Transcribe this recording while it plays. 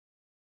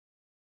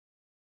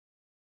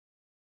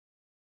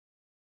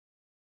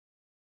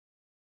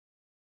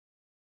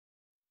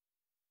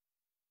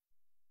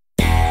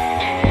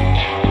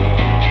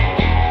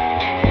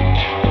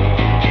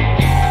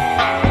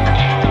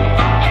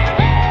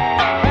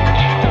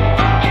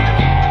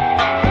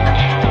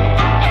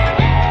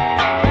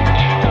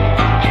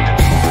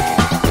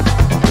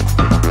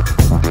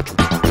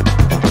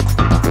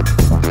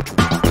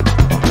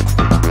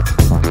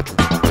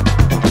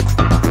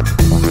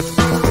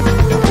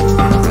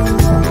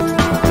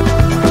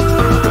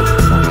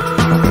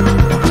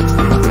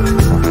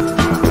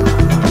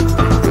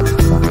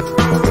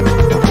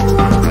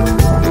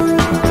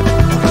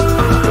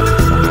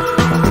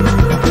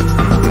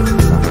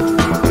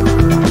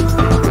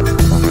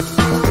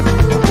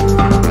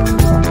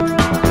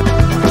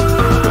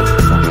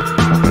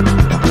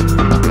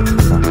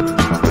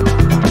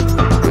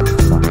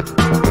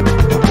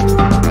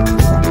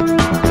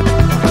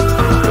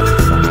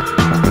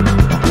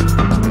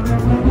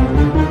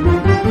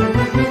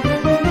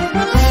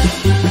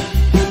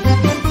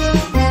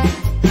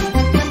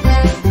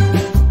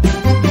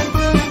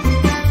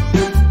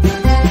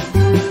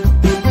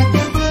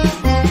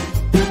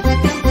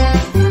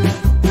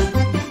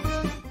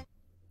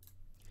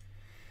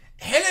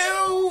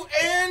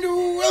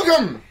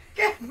welcome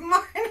Good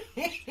morning.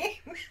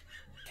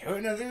 to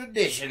another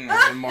edition of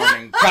the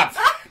Morning Cup.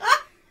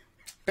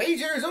 Page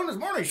Arizona's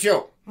morning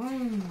show.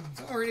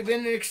 It's already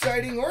been an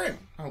exciting morning.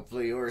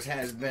 Hopefully yours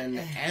has been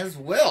as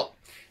well.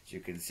 As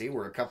you can see,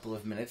 we're a couple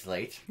of minutes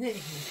late.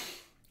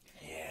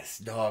 Yes,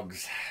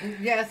 dogs.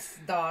 Yes,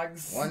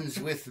 dogs. Ones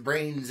with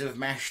brains of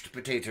mashed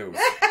potatoes.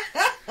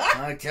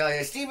 I tell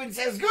you, Steven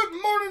says, good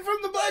morning from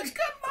the Blacks.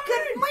 Good morning.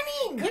 Good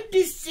morning. Good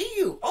to see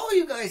you. All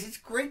you guys, it's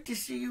great to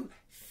see you.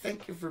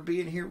 Thank you for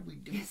being here. We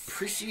do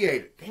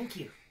appreciate it. Thank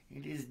you.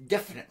 It is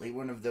definitely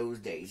one of those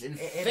days. And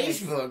It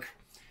Facebook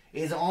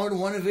is on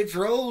one of its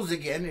rolls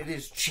again. It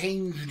has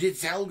changed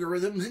its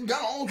algorithms and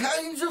done all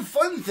kinds of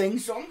fun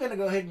things. So I'm going to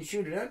go ahead and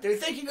shoot it out there.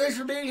 Thank you guys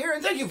for being here.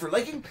 And thank you for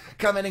liking,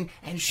 commenting,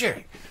 and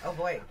sharing. Oh,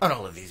 boy. On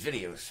all of these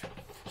videos.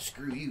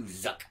 Screw you,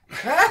 Zuck.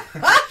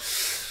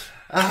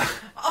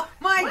 Oh,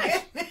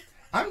 my goodness.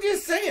 I'm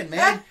just saying,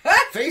 man.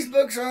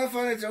 Facebook's off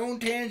on its own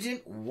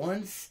tangent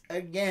once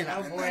again.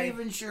 Oh, I'm boy. not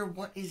even sure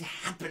what is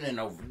happening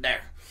over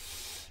there.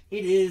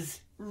 It is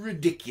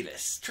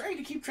ridiculous. Trying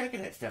to keep track of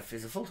that stuff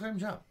is a full-time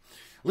job.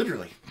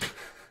 Literally.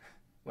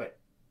 What?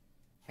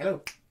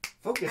 Hello.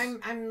 Focus.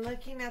 I'm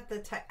looking at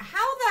the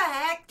How the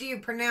heck do you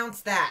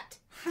pronounce that?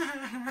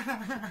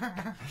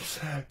 Gina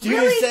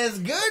Really? says,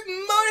 good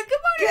morning.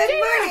 Good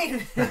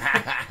morning. Good morning.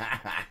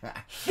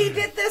 He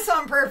did this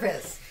on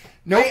purpose.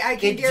 Nope, I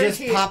can it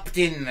guarantee just popped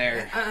in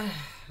there.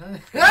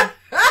 it.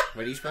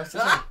 What are you supposed to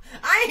say?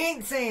 I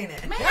ain't saying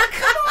it. Man,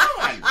 come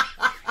on.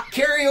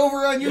 Carrie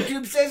over on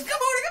YouTube says,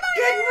 good morning.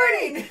 Good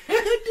morning.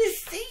 Good to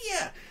see you.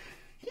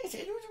 Yes,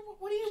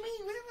 what do you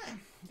mean?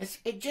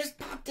 It just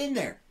popped in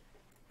there.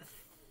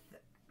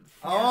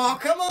 Oh,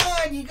 come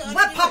on. You got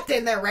What popped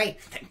in there, Ray?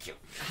 Thank you.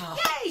 Oh.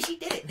 Yay, she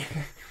did it.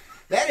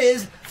 That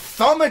is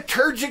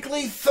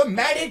Thaumaturgically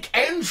Thematic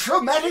and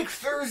Traumatic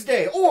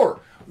Thursday, or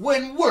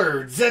When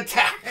Words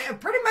Attack.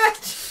 Pretty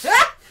much.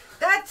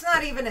 That's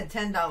not even a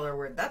 $10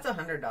 word. That's a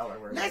 $100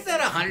 word. That's not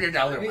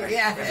 $100 word.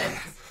 Yeah.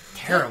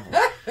 Terrible.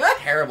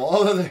 Terrible.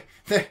 Although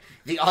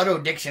the auto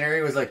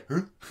dictionary was like,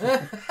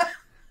 huh?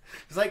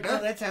 It's like,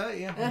 no, that's how it,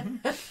 yeah.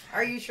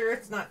 Are you sure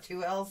it's not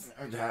 2 L's?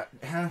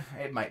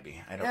 It might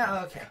be. I don't Oh,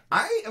 know. okay.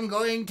 I am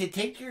going to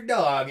take your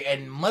dog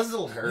and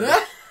muzzle her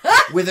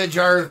with a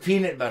jar of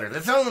peanut butter.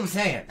 That's all I'm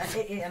saying.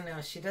 Yeah,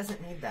 no, she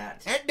doesn't need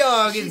that. That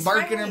dog is She's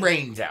barking her finally-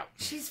 brains out.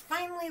 She's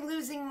finally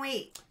losing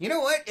weight. You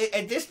know what?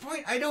 At this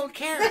point, I don't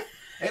care.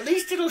 At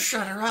least it'll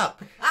shut her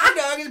up. That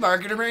dog is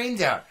barking her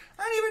brains out.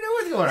 I don't even know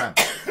what's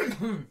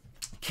going on.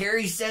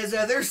 Carrie says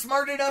they're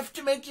smart enough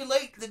to make you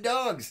late, the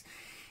dogs.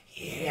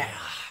 Yeah.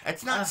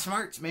 That's not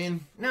smarts,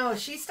 man. No,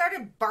 she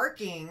started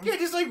barking. Yeah,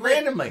 just like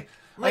randomly.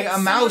 Like a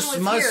someone mouse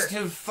was must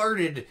here. have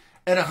farted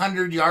at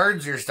 100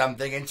 yards or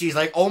something, and she's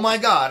like, oh my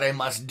god, I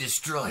must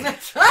destroy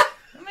it.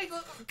 I'm like,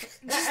 well,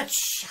 just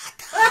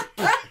shut up.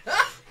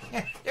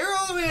 They're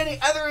all the way on the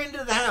other end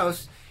of the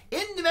house,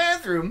 in the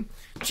bathroom,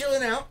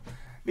 chilling out.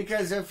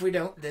 Because if we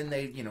don't, then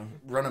they,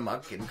 run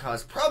amok and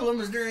cause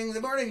problems during the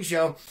morning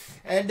show.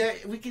 And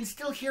we can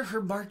still hear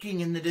her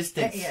barking in the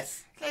distance.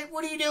 Yes. Like,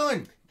 what are you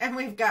doing? And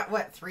we've got,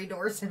 3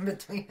 doors in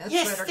between us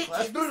Yes, that are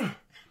closed?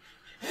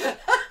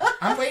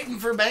 I'm waiting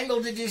for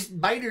Bangle to just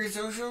bite her,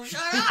 so she'll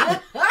shut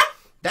up.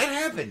 That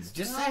happens,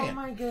 just saying. Oh,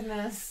 my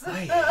goodness.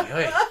 Ay,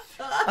 ay,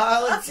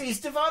 ay. Let's see.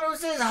 Stefano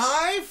says,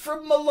 hi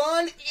from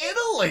Milan,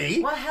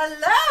 Italy. Well,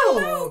 hello.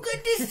 Oh,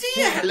 good to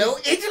see you. Hello,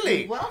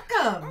 Italy.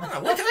 Welcome.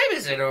 What time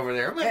is it over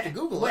there? I'm going to have to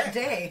Google What that.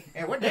 day?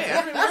 Yeah, what day? I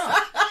don't even know.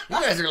 You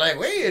guys are like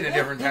way in a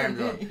different time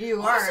zone.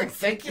 You Awesome. are.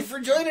 Thank you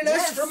for joining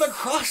us from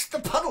across the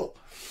puddle.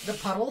 The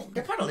puddle?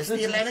 The puddle. It's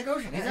the Atlantic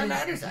Ocean. It's on the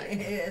other side.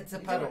 It's a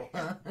puddle.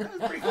 Huh? That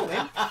was pretty cool,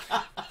 man.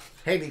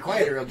 Hey, be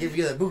quiet or I'll give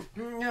you the boot.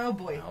 Oh,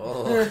 boy.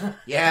 Oh,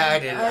 yeah, I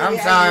did. Oh, I'm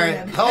yeah, sorry. you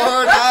did.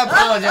 Lord, I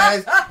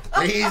apologize.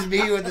 Please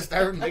be with the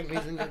starving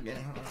pygmies.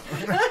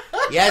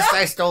 Yes,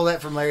 I stole that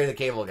from Larry the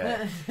Cable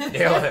Guy.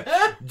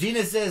 Yeah.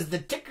 Gina says the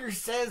ticker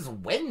says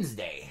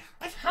Wednesday.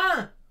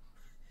 Huh.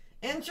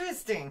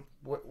 Interesting.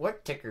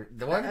 What ticker?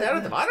 The one down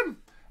at the bottom?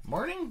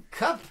 Morning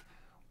Cup.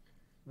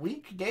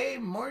 Weekday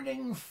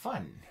morning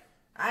fun.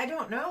 I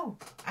don't know.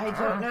 I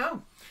don't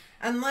know.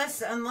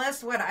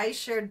 Unless what I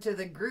shared to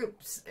the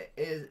groups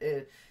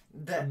is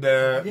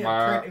pretty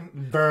much.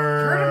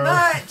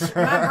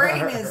 My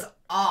brain is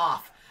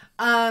off.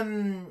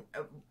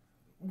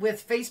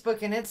 With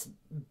Facebook and its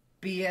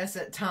BS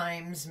at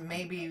times,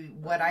 maybe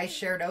what I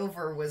shared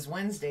over was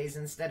Wednesdays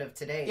instead of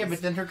today's. Yeah,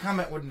 but then her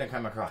comment wouldn't have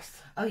come across.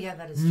 Oh yeah,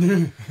 that is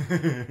true.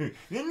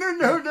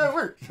 No, that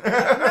works.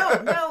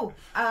 No.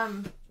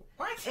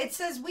 What? It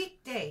says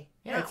weekday.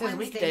 Yeah, not it says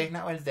Wednesday. weekday,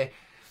 not Wednesday.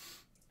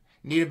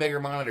 Need a bigger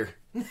monitor.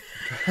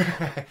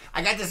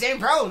 I got the same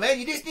problem, man.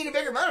 You just need a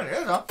bigger monitor.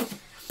 That's all.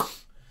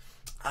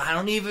 I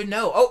don't even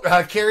know.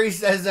 Oh, Carrie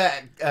says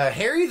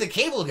Harry the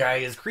Cable Guy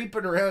is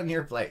creeping around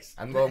your place.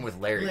 I'm going with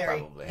Larry.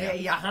 Probably.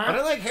 Yeah. But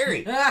I like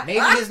Harry. Maybe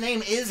his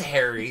name is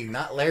Harry,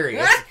 not Larry.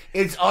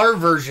 It's our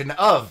version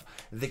of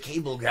the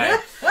Cable Guy.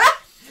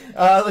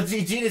 Let's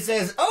see. Gina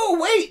says, "Oh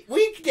wait,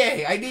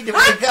 weekday. I need to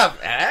wake up."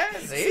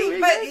 See,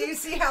 but you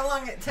see how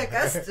long it took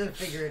us to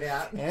figure it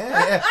out.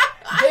 Yeah.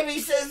 Debbie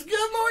says,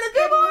 "Good morning,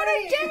 good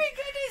morning, Debbie.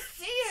 Good to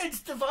see you." And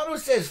Stefano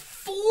says,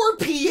 4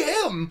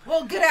 p.m.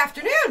 Well, good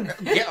afternoon.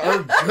 Yeah,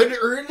 or good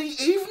early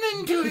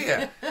evening to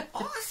you.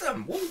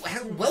 Awesome. Well,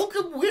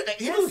 welcome,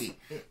 Italy.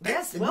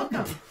 Yes,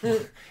 welcome.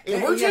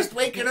 We're just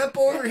waking up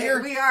over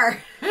here. We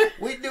are.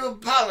 We do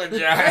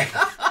apologize.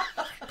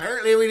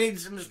 Apparently, we need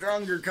some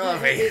stronger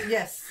coffee.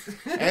 Yes.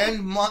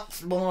 And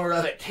lots more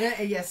of it.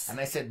 Yes. And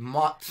I said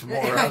lots more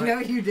of it. I know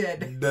you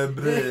did.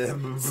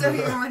 So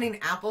you're wanting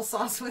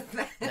applesauce with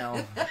that?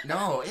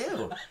 No,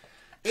 ew.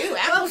 Ew,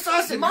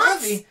 applesauce and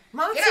coffee.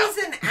 Mott's is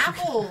an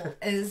apple.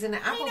 I know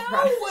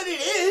product. What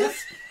it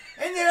is.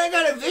 And then I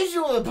got a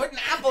visual of putting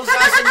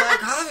applesauce in my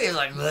coffee. It's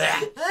like,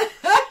 bleh.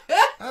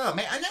 Oh,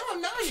 man, I know I'm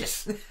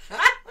nauseous.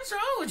 What's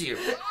wrong with you?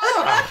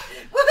 Oh.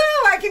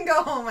 Woohoo, I can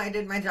go home. I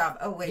did my job.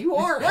 Oh, wait. You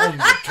are home,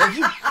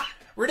 turkey.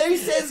 Renee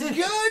says, "Good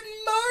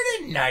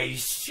morning,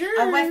 nice shirt."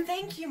 Oh, well,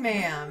 thank you,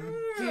 ma'am.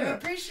 Do you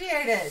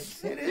appreciate it?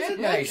 It is a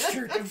nice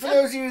shirt. And for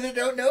those of you that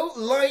don't know,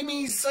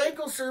 Limey's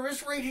Cycle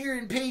Service right here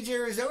in Page,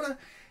 Arizona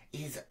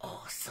is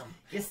awesome.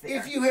 Yes, they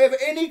If are. you have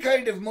any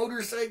kind of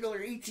motorcycle or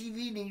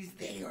ATV needs,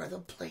 they are the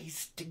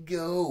place to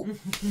go.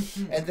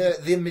 And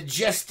the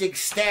majestic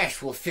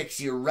stash will fix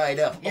you right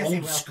up, Yes, he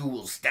old will.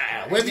 school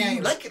style, whether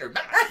you like it or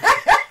not.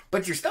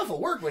 But your stuff will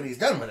work when he's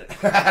done with it.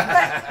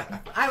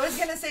 I was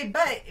going to say,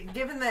 but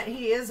given that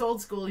he is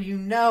old school, you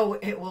know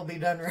it will be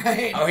done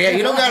right. Oh yeah,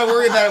 you don't got to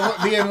worry about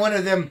it being one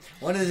of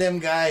them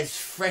guys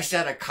fresh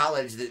out of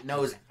college that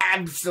knows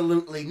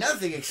absolutely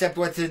nothing except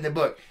what's in the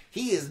book.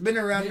 He has been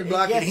around the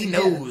block and he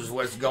knows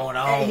what's going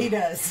on. He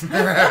does.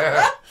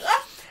 And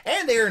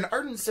they're an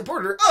ardent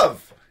supporter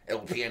of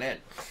LPNN.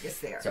 Yes,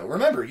 they are. So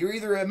remember, you're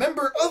either a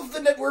member of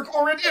the network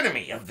or an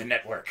enemy of the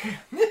network.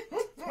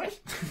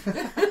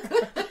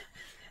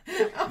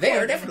 They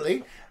are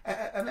definitely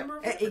a member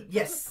of the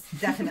yes,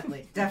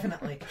 definitely.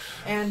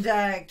 And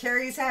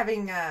Carrie's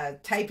having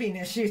typing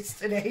issues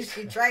today.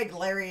 She tried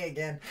Larry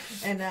again,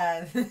 and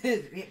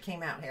it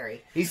came out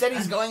Harry. He said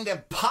he's going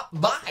to pop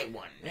by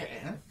one day.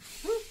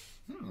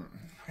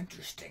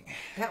 Interesting.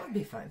 That would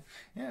be fun.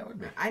 Yeah, it would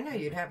be. I know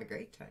you'd have a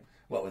great time.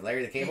 What, with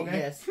Larry the Cable Guy?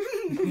 Yes.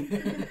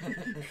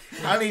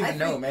 I don't even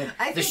know, man.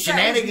 The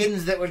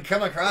shenanigans that would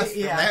come across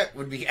from that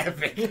would be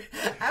epic.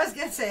 I was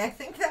going to say, I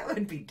think that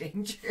would be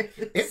dangerous.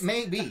 It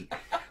may be.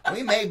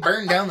 We may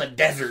burn down the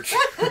desert.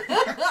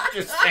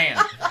 Just saying.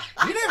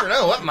 You never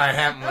know what might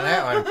happen with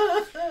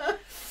that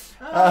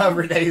one.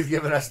 Renee's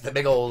giving us the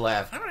big old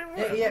laugh.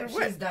 Yeah,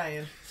 she's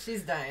dying.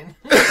 She's dying.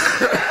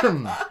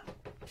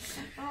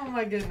 Oh,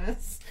 my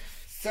goodness.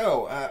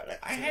 So,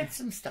 I had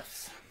some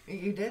stuffs.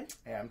 You did?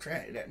 Yeah, I'm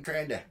trying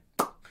to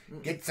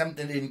get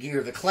something in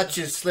gear. The clutch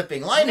is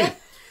slipping. Limey,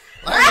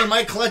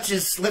 my clutch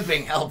is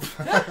slipping. Help.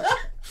 The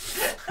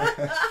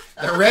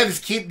revs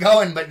keep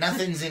going, but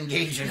nothing's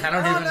engaging. I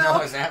don't even know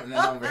what's happening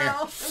over here.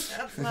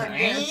 That's not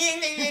good.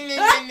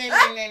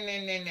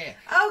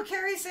 Oh,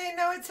 Carrie's saying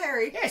no, it's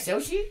Harry. Yeah,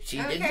 so she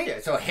did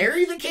it. So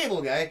Harry the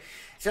Cable Guy.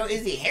 So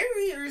is he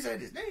Harry or is that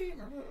his name?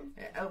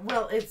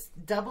 Well, it's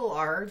double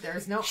R.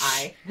 There's no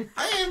I.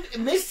 I am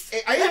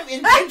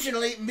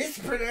intentionally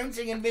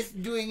mispronouncing and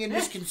misdoing and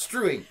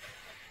misconstruing.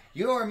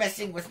 You're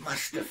messing with my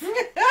stuff.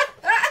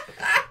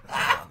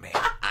 Oh man,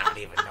 I don't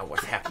even know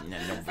what's happening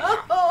over here.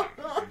 Oh,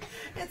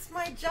 it's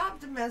my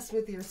job to mess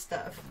with your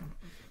stuff.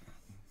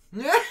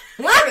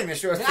 Recording the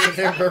show is for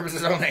entertainment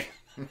purposes only.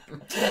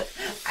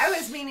 I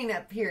was meaning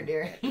up here,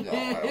 dear.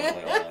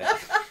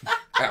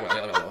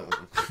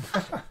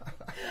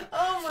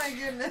 Oh my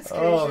goodness gracious.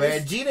 Oh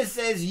man, Gina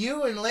says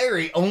you and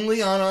Larry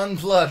only on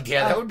Unplugged.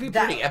 Yeah, that would be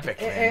pretty epic,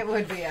 man. It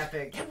would be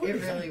epic. It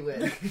really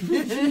would.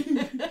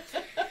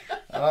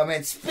 Oh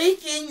man,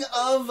 speaking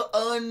of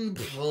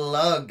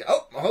Unplugged.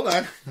 Oh, hold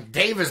on.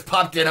 Dave has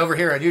popped in over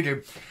here on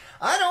YouTube.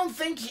 I don't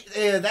think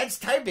that's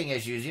typing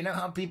issues. You know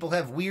how people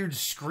have weird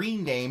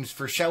screen names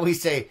for, shall we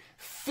say,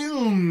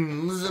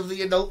 films of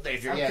the adult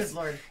nature. Oh, yes. good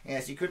Lord.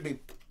 Yes, you could be.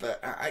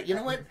 You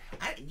know what?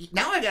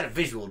 Now I got a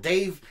visual.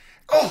 Dave.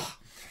 Oh.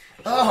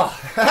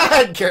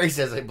 Carrie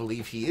says, I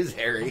believe he is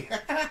Harry.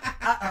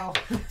 Uh-oh.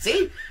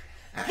 See?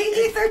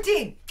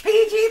 PG-13.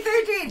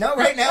 PG-13. No,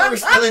 right now we're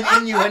still in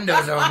innuendo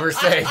zone. We're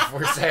safe.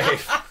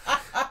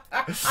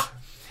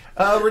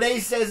 Renee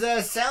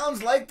says,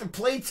 sounds like the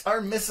plates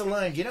are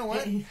misaligned. You know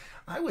what?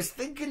 I was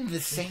thinking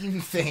the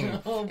same thing.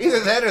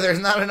 Either that or there's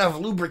not enough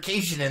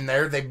lubrication in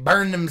there. They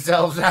burn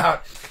themselves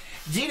out.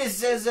 Gina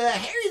says,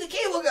 Harry the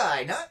Cable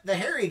Guy, not the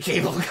Harry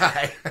Cable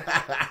Guy.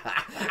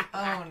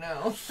 Oh,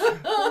 no.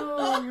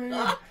 Oh,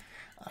 man.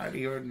 I don't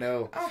even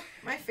know. Oh,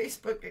 my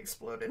Facebook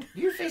exploded.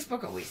 Your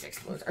Facebook always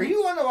explodes. Are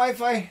you on the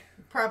Wi-Fi?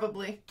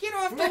 Probably. Get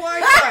off the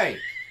Wi-Fi.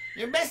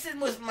 You're messing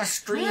with my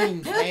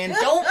streams, man.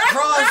 Don't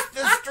cross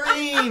the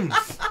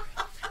streams.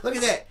 Look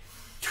at that.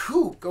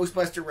 2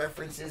 Ghostbuster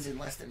references in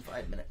less than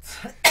 5 minutes.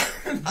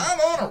 I'm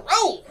on a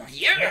roll.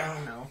 Yeah.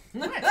 Oh,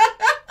 no.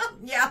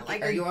 Yeah,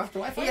 like Are you off the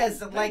Wi-Fi?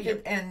 Yes, like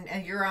it,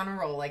 and you're on a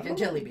roll like a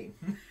jelly bean.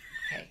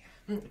 Hey.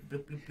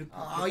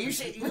 Oh,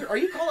 are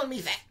you calling me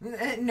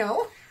fat?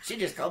 No. She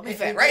just called me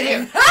fat right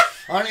here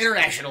on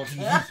international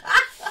TV.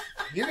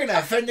 You're gonna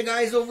offend the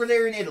guys over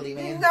there in Italy,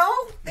 man.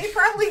 No, they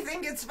probably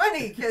think it's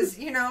funny because,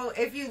 you know,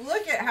 if you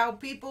look at how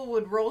people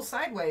would roll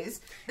sideways,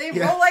 they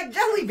roll like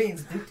jelly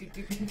beans.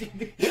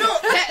 You know,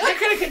 that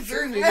kind of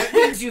concerns me. That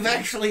means you've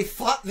actually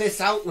thought this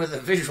out with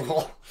a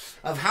visual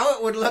of how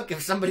it would look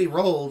if somebody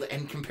rolled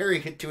and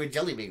comparing it to a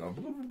jelly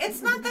bean.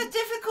 It's not that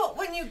difficult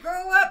when you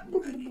grow up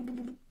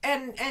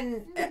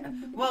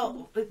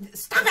well,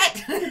 stop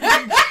it!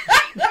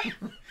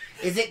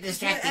 Is it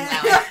distracting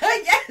now?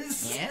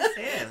 Yes. Yes,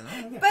 it is.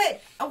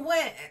 But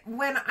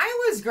when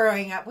I was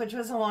growing up, which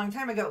was a long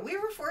time ago, we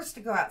were forced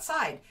to go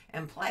outside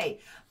and play.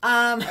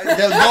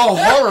 The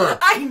horror.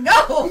 I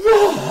know.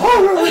 The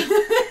horror.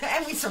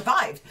 And we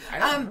survived.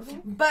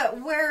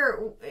 But where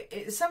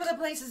some of the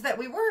places that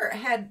we were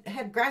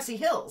had grassy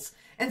hills,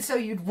 and so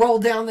you'd roll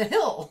down the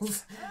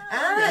hills.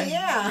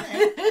 Yeah.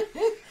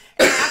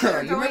 You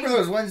remember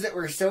those ones that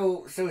were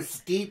so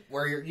steep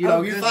where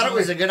you thought it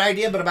was a good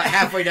idea, but about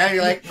halfway down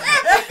you're like,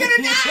 I'm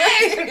gonna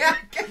die,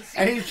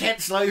 and you can't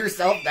slow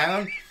yourself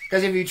down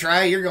because if you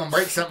try, you're gonna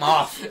break something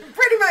off.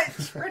 Pretty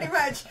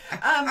much.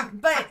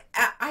 But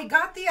I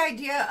got the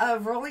idea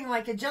of rolling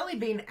like a jelly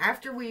bean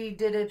after we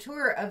did a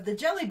tour of the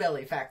Jelly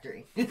Belly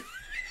factory.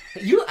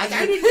 I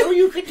didn't know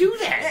you could do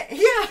that.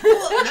 Yeah.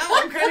 Well, now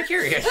I'm kind of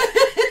curious.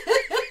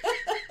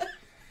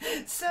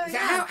 So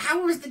yeah.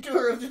 How was the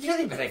tour of the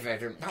Jelly Belly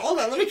factory? Hold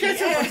on, let me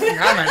catch up with some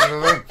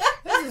comments.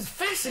 This is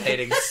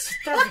fascinating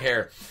stuff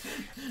here.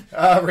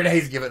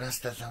 Renee's giving us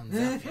the thumbs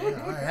up.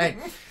 Yeah, all right.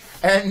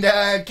 And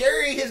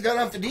Carrie has gone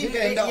off the deep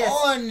end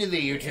on the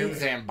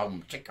YouTubes and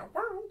boom, chicka.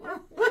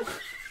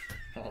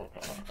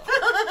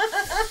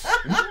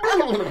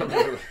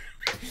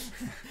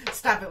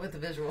 Stop it with the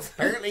visuals.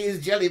 Apparently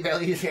his Jelly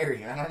Belly is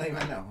hairy. I don't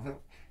even know.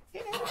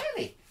 You know,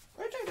 jelly.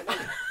 Where's the belly?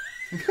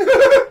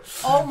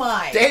 Oh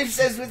my. Dave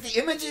says, with the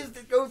images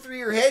that go through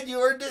your head, you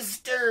are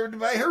disturbed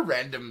by her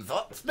random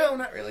thoughts. No,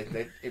 not really.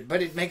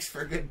 But it makes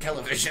for good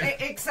television.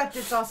 Except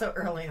it's also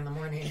early in the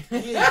morning.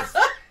 It is.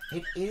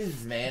 It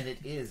is, man. It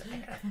is.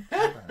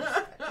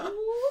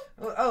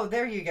 Oh,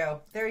 there you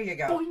go. There you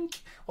go. Boink.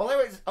 Well, there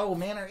was... Oh,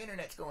 man, our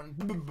internet's going...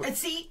 And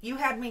see, you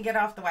had me get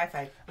off the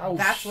Wi-Fi. Oh,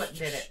 that's what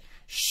did it.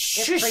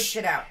 Shush. It freaked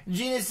it out.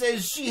 Gina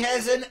says she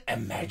has an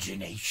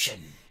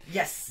imagination.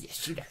 Yes.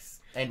 Yes, she does.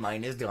 And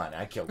mine is gone.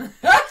 I killed her.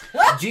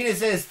 Gina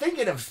says,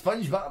 thinking of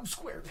SpongeBob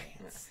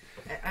SquarePants.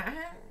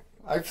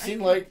 I've seen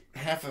like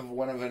half of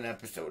one of an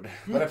episode.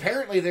 But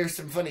apparently there's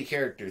some funny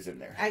characters in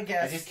there. I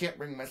guess. I just can't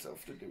bring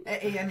myself to do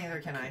it. Yeah, neither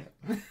can I.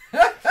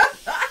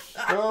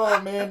 Oh,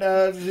 man.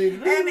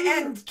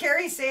 And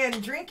Carrie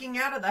saying drinking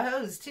out of the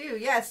hose, too.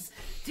 Yes.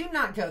 Do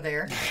not go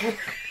there.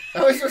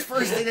 That was the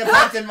first thing that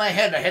popped in my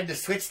head. I had to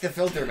switch the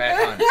filter back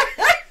on.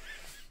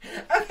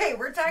 Okay,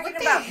 we're talking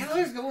about... What the hell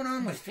is going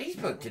on with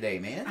Facebook today,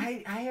 man?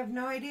 I have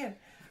no idea.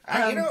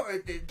 You know...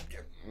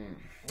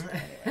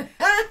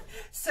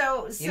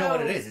 So... You know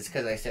what it is? It's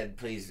because I said,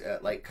 please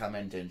like,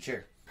 comment, and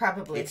share.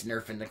 Probably. It's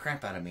nerfing the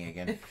crap out of me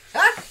again.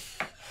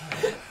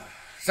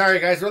 Sorry,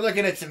 guys. We're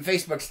looking at some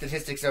Facebook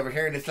statistics over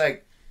here, and it's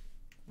like...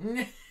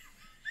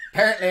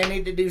 Apparently, I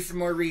need to do some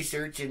more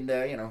research and,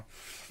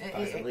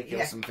 possibly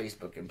kill some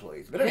Facebook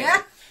employees. But anyway,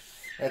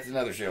 that's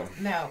another show.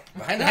 No.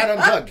 Behind the Hat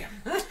Unplugged.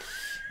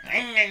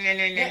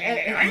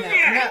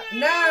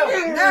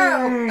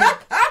 No.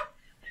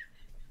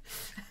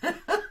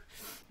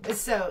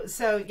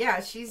 So yeah,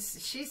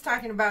 she's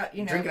talking about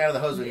drinking out of the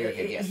hose when you're a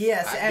kid. Yes.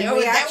 Yes, and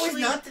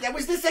that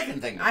was the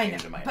second thing that came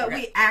to mind. But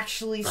we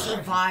actually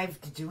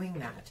survived doing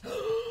that.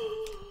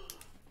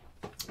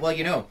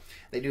 Well,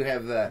 they do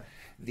have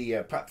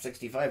the Prop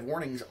 65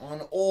 warnings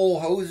on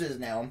all hoses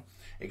now,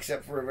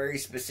 except for a very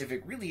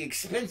specific, really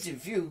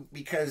expensive few,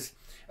 because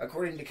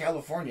according to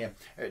California,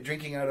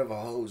 drinking out of a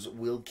hose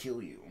will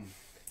kill you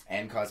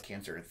and cause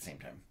cancer at the same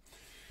time.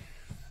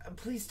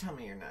 Please tell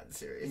me you're not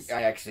serious.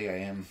 I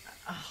am.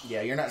 Oh.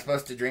 Yeah, you're not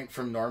supposed to drink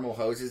from normal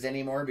hoses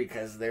anymore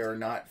because they are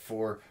not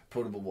for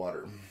potable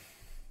water.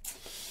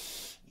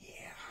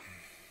 Yeah.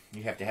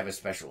 You have to have a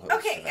special hose.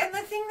 Okay, and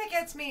the thing that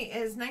gets me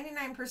is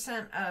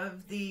 99%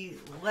 of the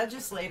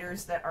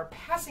legislators that are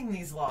passing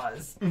these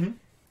laws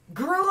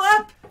grew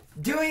up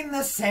doing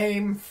the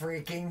same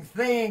freaking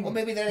thing. Well,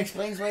 maybe that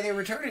explains why they're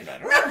retarded. I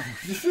don't know.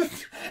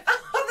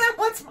 Oh, then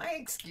what's my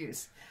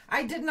excuse?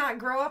 I did not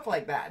grow up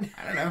like that.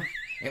 I don't know.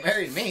 You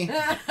married me.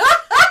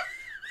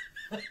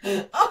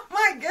 Oh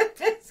my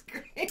goodness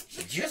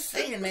gracious. Just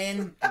saying,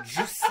 man.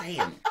 Just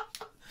saying.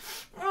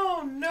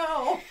 Oh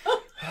no.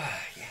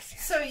 Yes.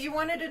 So you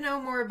wanted to know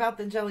more about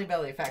the Jelly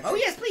Belly factory? Oh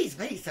yes, please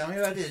tell me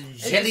about this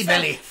Jelly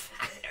Belly.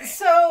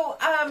 So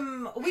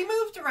we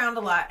moved around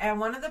a lot, and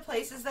one of the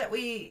places that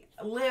we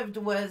lived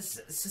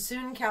was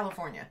Sassoon,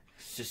 California.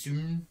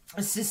 Sassoon,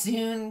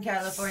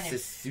 California.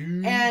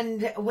 Sassoon.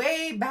 And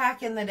way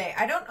back in the day,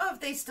 I don't know if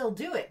they still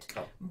do it,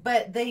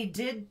 but they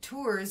did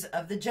tours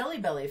of the Jelly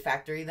Belly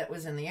factory that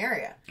was in the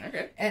area.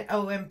 Okay.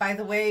 And by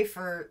the way,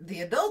 for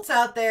the adults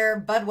out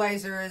there,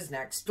 Budweiser is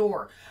next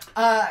door.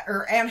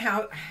 Or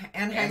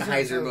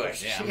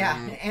Anheuser-Busch, yeah. Yeah,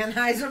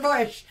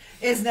 Anheuser-Busch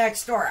is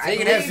next door. So you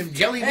can have some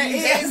jelly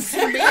beans and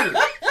some beer.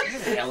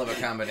 That's a hell of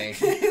a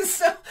combination.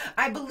 So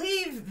I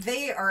believe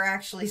they are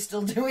actually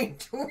still doing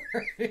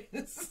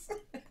tours.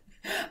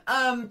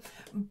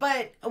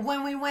 But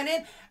when we went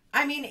in,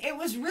 I mean, it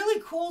was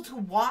really cool to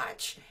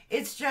watch.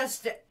 It's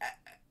just,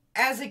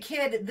 as a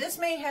kid, this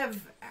may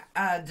have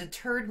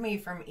deterred me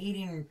from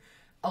eating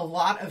a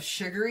lot of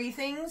sugary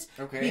things.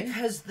 Okay.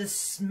 Because the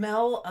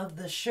smell of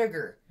the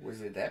sugar.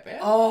 Was it that bad?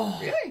 Oh.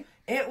 Really?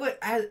 It was,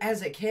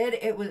 as a kid,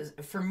 it was,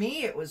 for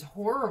me, it was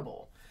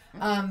horrible.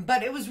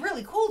 But it was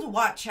really cool to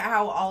watch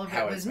how all of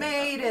it was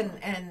made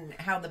and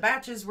how the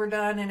batches were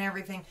done and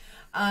everything.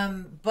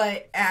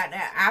 But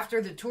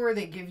after the tour,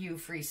 they give you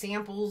free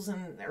samples,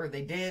 or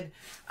they did.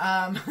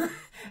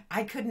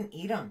 I couldn't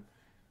eat them.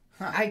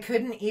 Huh. I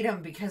couldn't eat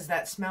them because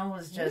that smell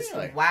was just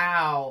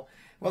wow.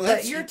 Well,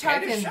 that's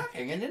kind of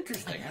shocking and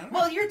interesting.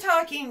 Well, you're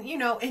talking,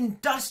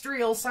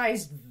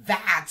 industrial-sized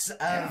vats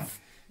of,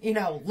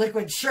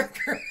 liquid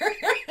sugar.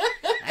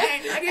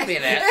 I give you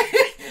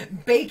that.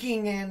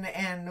 Baking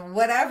and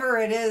whatever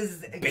it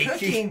is,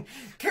 cooking.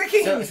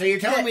 So you're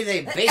telling me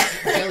they bake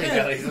Jelly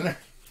Bellies?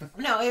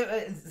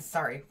 No,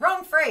 sorry,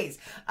 wrong phrase.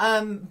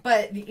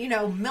 But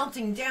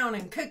melting down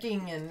and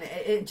cooking, and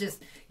it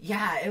just,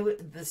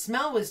 the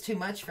smell was too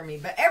much for me.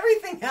 But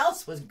everything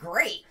else was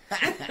great.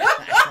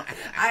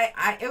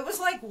 It was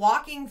like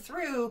walking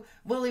through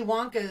Willy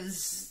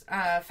Wonka's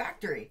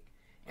factory.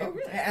 Oh,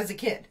 really? As a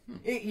kid,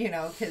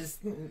 because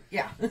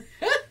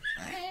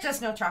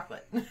just no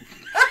chocolate.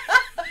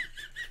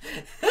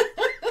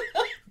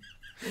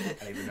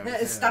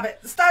 Stop it!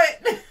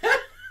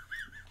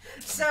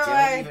 So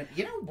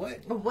you know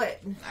what? What?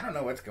 I don't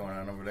know what's going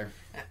on over there.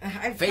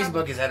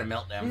 Facebook has had a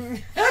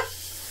meltdown.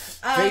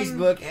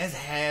 Facebook has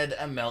had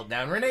a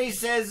meltdown. Renee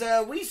says,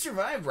 we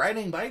survived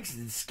riding bikes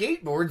and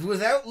skateboards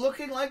without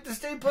looking like the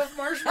Stay Puft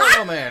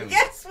Marshmallow Man.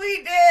 Yes, we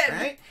did.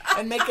 Right?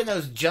 And making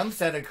those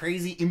jumps out of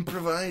crazy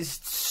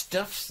improvised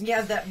stuffs.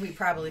 Yeah, that we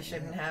probably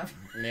shouldn't have.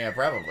 Yeah,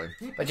 probably.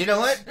 But you know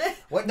what?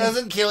 What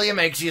doesn't kill you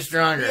makes you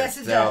stronger. Yes,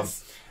 it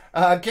does.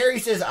 Carrie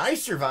says, I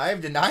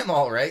survived and I'm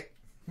all right.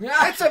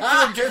 That's up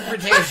to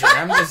interpretation.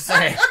 I'm just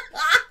saying.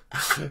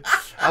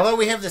 Although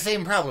we have the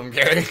same problem,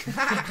 Carrie.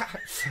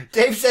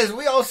 Dave says,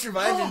 we all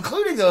survived,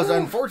 including those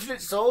unfortunate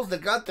souls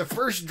that got the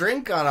first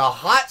drink on a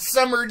hot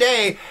summer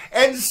day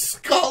and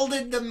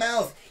scalded the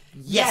mouth.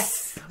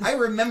 Yes. I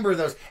remember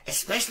those,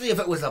 especially if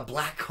it was a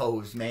black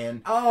hose,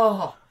 man.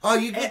 Oh,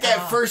 you get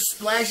that first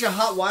splash of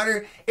hot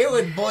water, it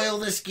would boil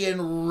the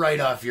skin right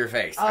off your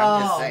face.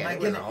 I'm just saying, it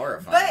was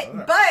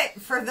horrifying.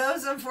 But for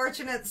those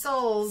unfortunate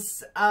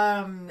souls,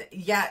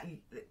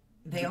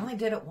 they only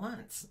did it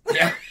once.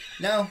 Yeah.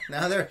 No,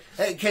 they're,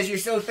 because you're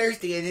so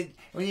thirsty, and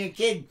when you're a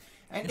kid,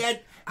 and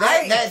that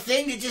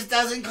thing that just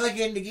doesn't click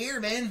into gear,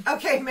 man.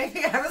 Okay,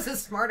 maybe I was a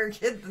smarter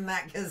kid than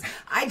that, because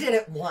I did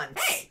it once.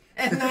 Hey.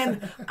 And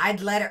then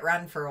I'd let it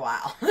run for a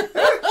while.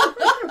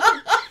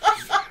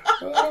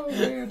 Oh,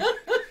 man.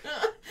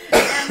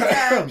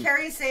 And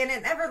Carrie's saying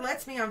it never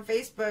lets me on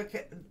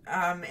Facebook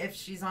if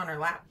she's on her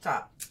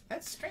laptop.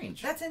 That's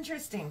strange. That's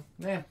interesting.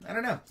 Yeah, I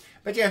don't know.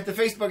 But yeah, the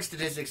Facebook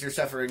statistics are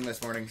suffering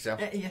this morning, so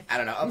I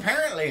don't know.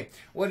 Apparently,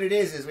 what it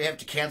is we have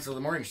to cancel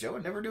the morning show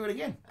and never do it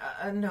again.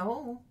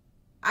 No.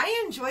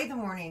 I enjoy the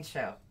morning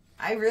show.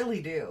 I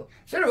really do.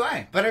 So do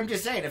I. But I'm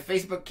just saying, if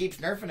Facebook keeps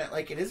nerfing it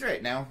like it is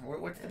right now,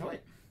 what's the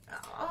point?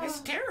 It's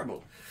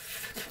terrible.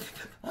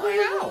 I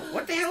know.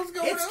 What the hell's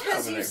going on? It's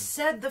because you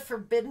said the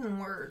forbidden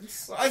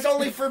words. Well, it's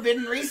only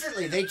forbidden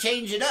recently. They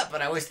changed it up,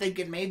 and I was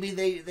thinking maybe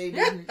they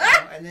didn't,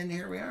 and then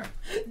here we are.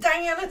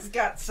 Diana's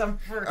got some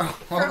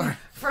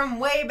from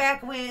way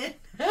back when.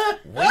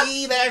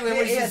 Way back when,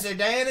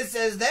 Diana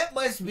says that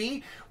must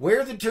be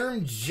where the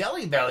term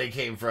Jelly Belly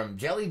came from.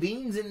 Jelly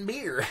beans and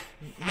beer.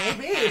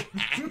 Maybe.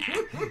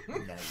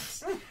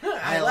 Nice.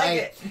 I like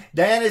it.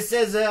 Diana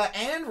says,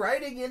 and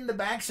riding in the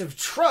backs of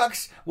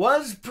trucks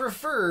was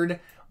preferred.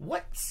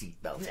 What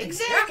seatbelts?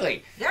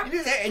 Exactly. Yeah.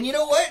 And you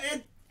know what?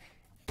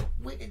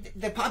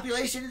 The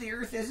population of the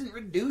Earth isn't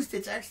reduced.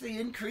 It's actually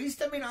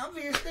increased. I mean,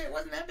 obviously, it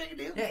wasn't that big a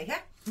deal. Yeah.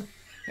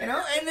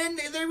 And then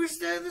there was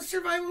the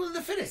survival of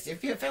the fittest.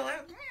 If you fell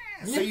out,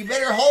 so you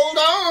better hold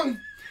on.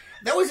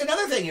 That was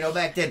another thing,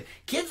 back then.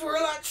 Kids were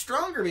a lot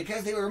stronger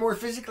because they were more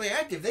physically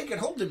active. They could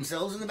hold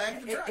themselves in the back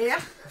of the truck.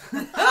 Yeah.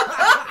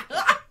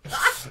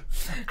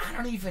 I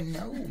don't even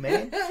know,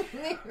 man.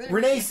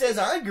 Renee says,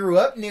 I grew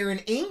up near an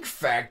ink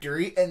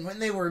factory, and when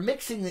they were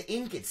mixing the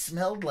ink, it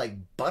smelled like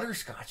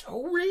butterscotch.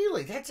 Oh,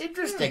 really? That's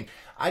interesting.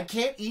 I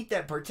can't eat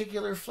that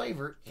particular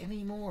flavor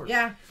anymore.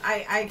 Yeah,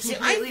 I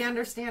completely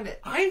understand it.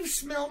 I've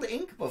smelled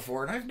ink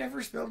before, and I've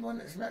never smelled one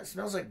that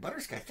smells like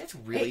butterscotch. That's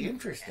really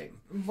interesting.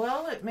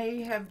 Well, it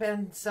may have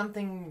been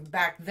something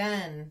back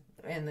then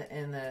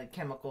in the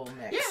chemical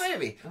mix. Yeah,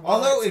 maybe. While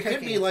Although it's it could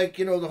cooking. be like,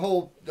 you know, the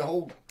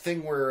whole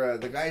thing where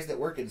the guys that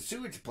work in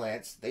sewage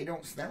plants, they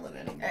don't smell it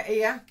anymore.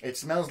 Yeah. It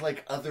smells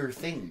like other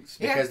things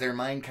Yeah. because their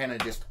mind kind of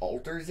just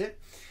alters it.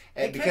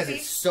 And It could because be.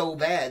 it's so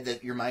bad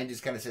that your mind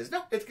just kind of says,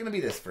 no, it's going to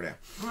be this for now.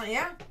 Well,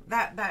 yeah,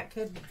 that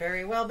could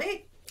very well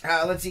be.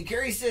 Let's see.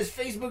 Carrie says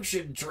Facebook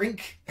should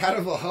drink out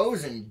of a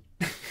hose and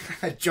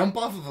jump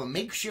off of a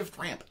makeshift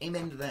ramp.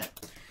 Amen to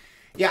that.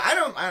 Yeah,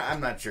 I'm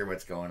not sure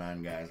what's going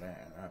on, guys. I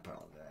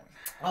apologize.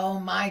 Oh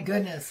my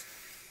goodness.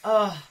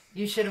 Oh,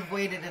 you should have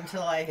waited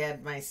until I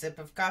had my sip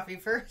of coffee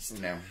first.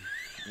 No,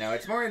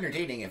 it's more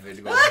entertaining if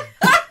it goes.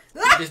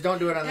 Just don't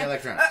do it on the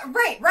electronics.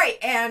 Right.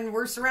 And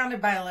we're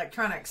surrounded by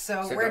electronics,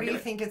 so where don't do do you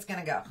it. think it's going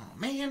to go? Oh,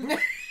 man.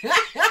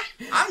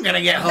 I'm going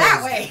to get hosed.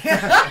 That way.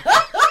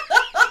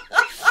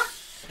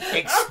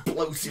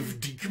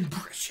 Explosive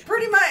decompression.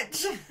 Pretty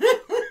much.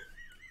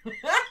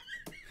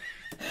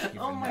 Even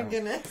Oh my though-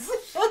 goodness.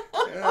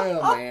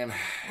 Oh, man.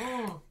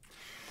 Oh.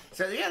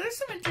 So, yeah, there's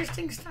some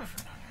interesting stuff.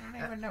 I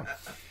don't even know.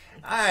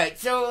 All right,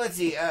 so let's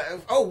see.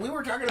 We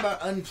were talking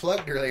about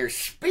Unplugged earlier.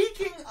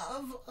 Speaking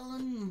of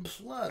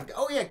Unplugged.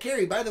 Oh, yeah,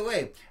 Carrie, by the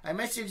way, I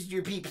messaged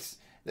your peeps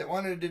that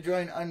wanted to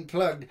join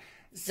Unplugged.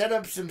 Set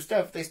up some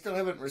stuff. They still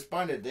haven't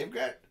responded. They've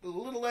got a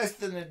little less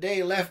than a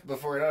day left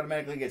before it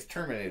automatically gets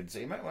terminated, so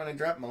you might want to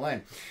drop them a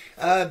line.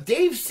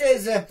 Dave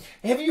says,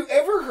 have you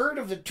ever heard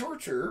of the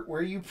torture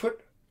where you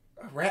put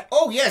a rat?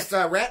 Oh, yes,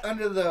 a rat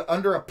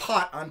under a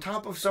pot on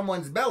top of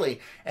someone's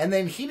belly and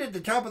then heat at the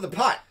top of the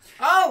pot.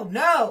 Oh,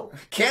 no.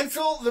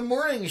 Cancel the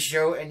morning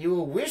show and you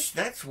will wish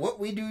that's what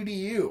we do to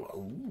you.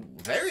 Ooh,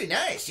 very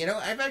nice. You know,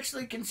 I've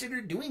actually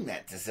considered doing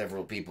that to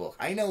several people.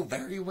 I know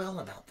very well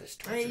about this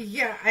torture.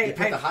 You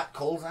put the hot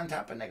coals on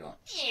top and they go,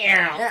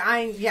 yeah.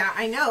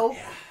 I know.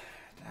 Yeah.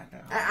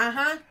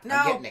 No.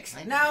 I'm getting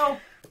excited. No.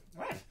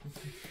 What?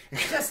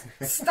 Just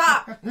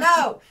stop.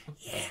 No.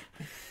 Yeah.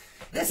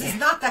 This is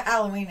not the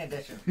Halloween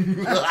edition.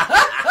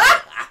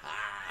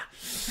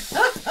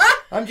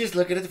 I'm just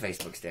looking at the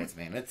Facebook stats,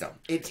 man. That's all.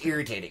 It's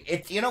irritating.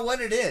 You know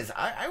what it is?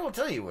 I will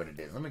tell you what it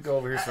is. Let me go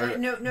over here.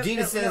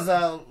 Gina says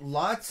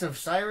lots of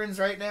sirens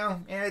right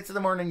now. Yeah, it's the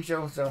morning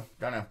show, so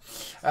don't know.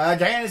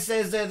 Diana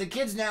says the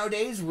kids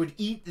nowadays would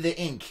eat the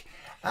ink.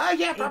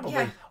 Yeah, probably.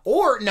 Yeah.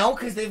 Or no,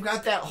 because they've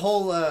got that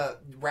whole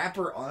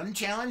wrapper on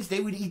challenge. They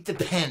would eat the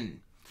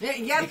pen.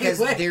 Yeah, because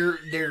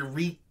they're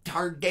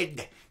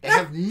retarded. They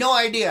have no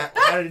idea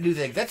how to do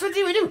things. That's what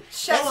they would do.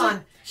 Shell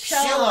on.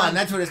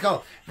 That's what it's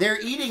called.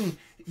 They're eating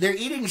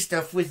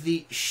stuff with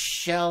the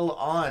shell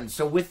on,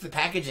 so with the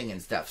packaging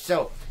and stuff.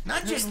 So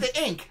not just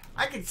the ink.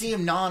 I could see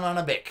him gnawing on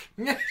a Bic.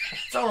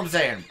 That's all I'm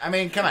saying. I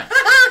mean, come on.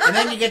 And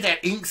then you get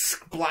that ink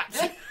splotch.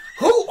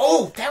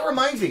 Oh, that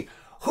reminds me.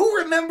 Who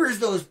remembers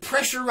those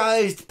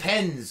pressurized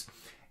pens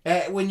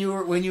when you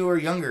were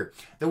younger?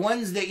 The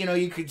ones that,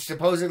 you could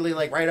supposedly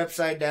like write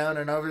upside down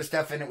and over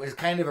stuff, and it was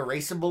kind of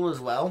erasable as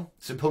well,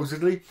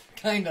 supposedly.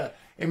 Kinda.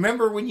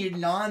 Remember when you'd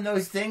gnaw on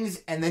those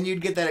things, and then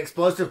you'd get that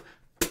explosive,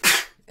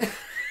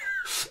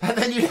 and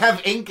then you'd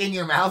have ink in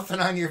your mouth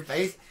and on your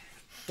face?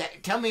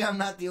 Tell me I'm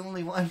not the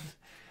only one.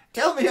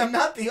 Tell me I'm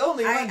not the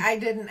only one. I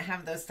didn't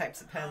have those types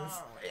of pens.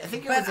 I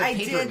think it was a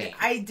paper mate.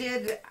 I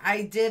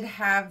did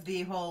have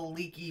the whole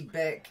leaky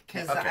Bic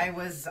because I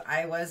was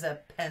a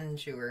pen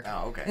chewer.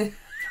 Oh, okay.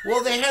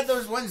 Well, they had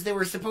those ones. They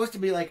were supposed to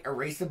be like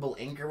erasable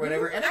ink or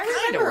whatever, and it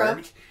kind of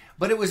worked.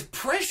 But it was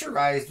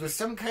pressurized with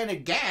some kind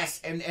of gas,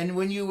 and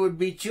when you would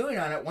be chewing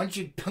on it, once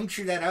you'd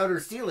puncture that outer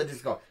seal, it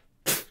just go.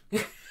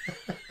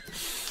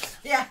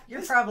 Yeah,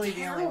 you're probably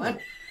the only one.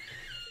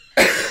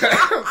 Am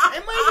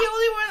I the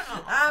only one?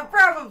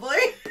 Probably.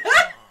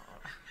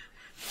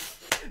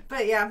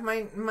 But yeah,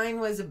 mine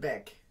was a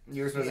Bic.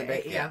 Yours was a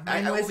Bic? Yeah,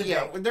 mine was a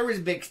Bic. There was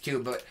Bics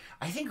too, but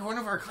I think one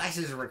of our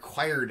classes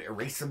required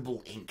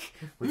erasable ink,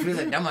 which was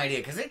a dumb idea,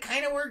 because it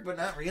kind of worked, but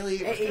not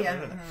really.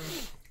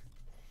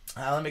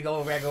 Let me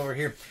go back over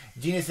here.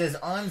 Gina says,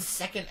 on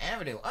 2nd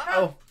Avenue.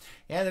 Uh-oh.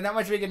 Yeah, there's not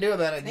much we can do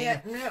about it,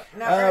 Gina. Yeah, no,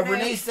 not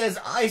Renee says,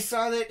 I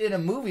saw that in a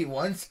movie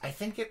once. I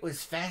think it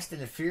was Fast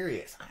and the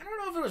Furious. I don't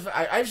know if it was...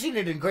 I've seen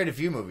it in quite a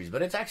few movies,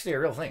 but it's actually a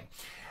real thing.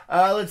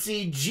 Let's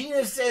see.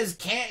 Gina says,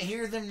 can't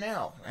hear them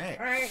now. All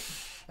right.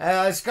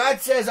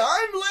 Scott says,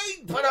 I'm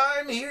late, but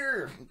I'm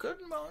here. Good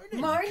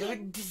morning.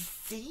 Good to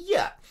see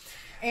ya.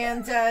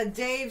 And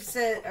Dave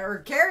said, or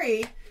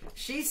Carrie...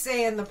 She's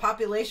saying the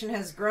population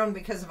has grown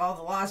because of all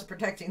the laws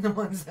protecting the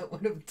ones that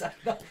would have died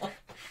off.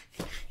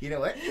 You know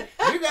what? You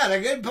got a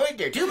good point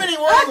there. Too many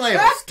warning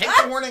labels. Take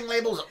the warning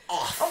labels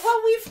off. Oh, well,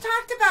 we've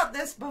talked about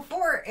this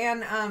before,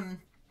 and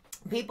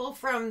people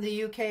from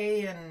the UK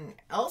and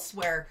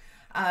elsewhere,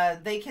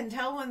 they can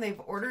tell when they've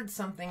ordered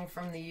something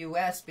from the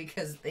US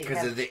because of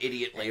the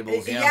idiot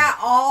labels. Yeah,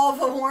 all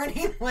the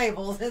warning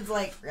labels. It's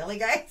like, really,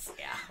 guys?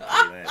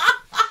 Yeah.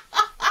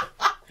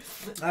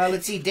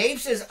 Let's see. Dave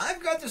says,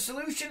 I've got the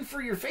solution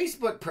for your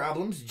Facebook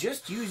problems.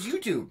 Just use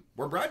YouTube.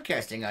 We're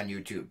broadcasting on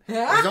YouTube.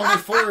 There's only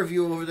 4 of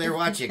you over there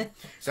watching.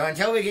 So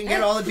until we can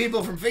get all the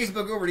people from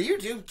Facebook over to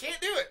YouTube,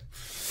 can't do it.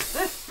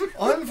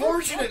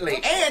 Unfortunately.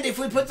 And if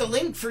we put the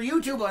link for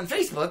YouTube on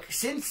Facebook,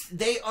 since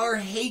they are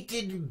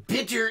hated,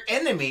 bitter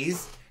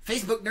enemies,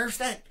 Facebook nerfs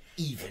that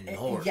even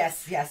more.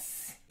 Yes,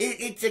 yes.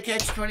 It's a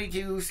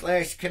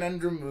catch-22 /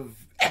 conundrum of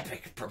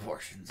epic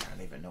proportions. I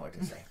don't even know what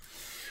to say.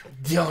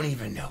 Don't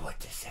even know what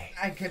to say.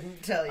 I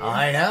couldn't tell you.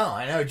 I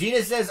know.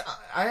 Gina says,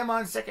 I am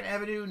on 2nd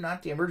Avenue,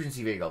 not the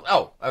emergency vehicle.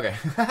 Oh, okay.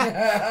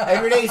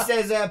 Everyday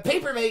says,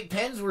 Papermate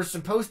pens were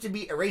supposed to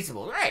be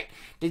erasable. Right.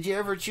 Did you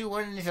ever chew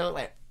one until it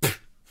went...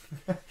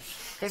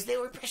 Because they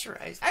were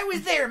pressurized. I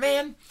was there,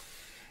 man.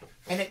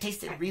 And it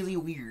tasted really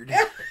weird.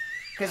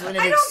 Because when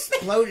it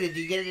exploded,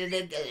 you get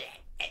it...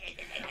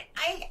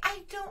 I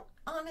don't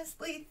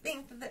honestly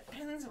think that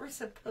pens were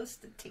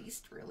supposed to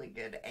taste really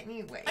good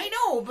anyway. I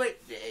know, but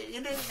it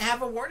didn't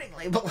have a warning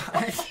label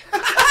on it.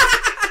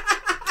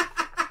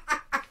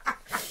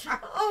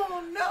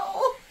 Oh,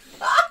 no.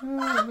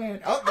 Oh,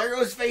 man. Oh, there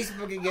goes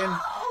Facebook again.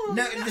 Oh,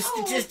 no, the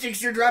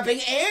statistics are dropping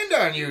and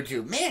on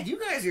YouTube. Man, you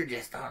guys are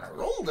just on a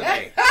roll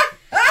today.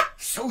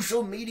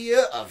 Social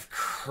media of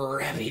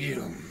crappy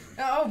doom.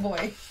 Oh,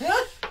 boy. But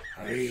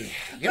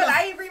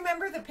I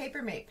remember the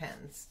Papermate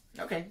pens.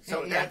 Okay,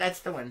 so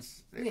that's the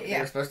ones. They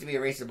were supposed to be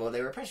erasable.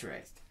 They were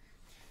pressurized.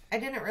 I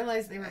didn't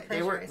realize they were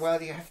pressurized.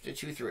 Well, you have to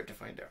chew through it to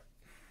find out.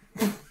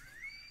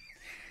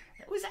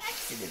 It was an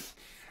accident.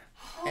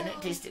 And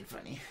it tasted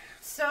funny.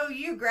 So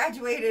you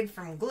graduated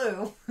from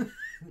glue.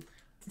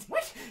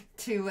 What?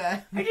 To,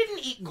 I didn't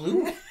eat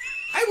glue.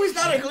 I was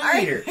not a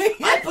glue eater.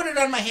 I put it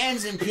on my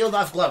hands and peeled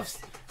off gloves.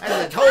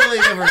 That's a totally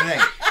different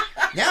thing.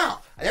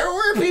 Now, there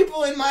were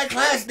people in my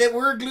class that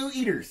were glue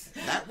eaters.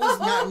 That was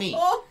not me.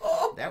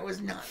 That was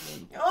not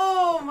me.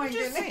 Oh, my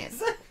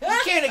goodness. You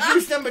can't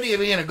accuse somebody of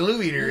being a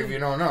glue eater if you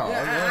don't know.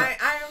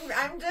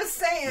 I'm just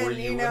saying, were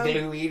you a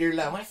glue eater,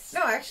 Lois?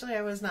 No, actually,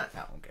 I was not.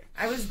 Oh, okay.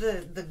 I was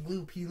the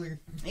glue peeler.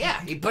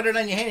 Yeah, you put it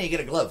on your hand and you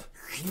get a glove.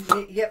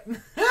 Yep.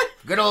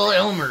 Good old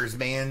Elmer's,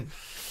 man.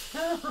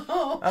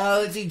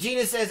 Let's see.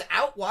 Gina says,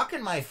 out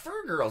walking my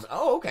fur girls.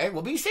 Oh, okay.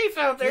 Well, be safe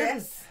out there.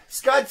 Yes.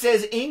 Scott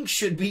says, ink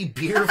should be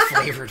beer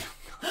flavored.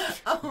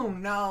 Oh,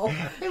 no.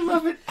 I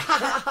love it.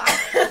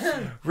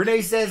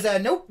 Renee says,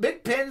 nope,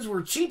 big pens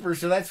were cheaper,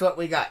 so that's what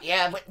we got.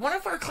 Yeah, but one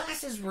of our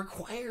classes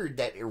required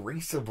that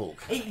erasable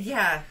kind.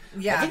 Yeah.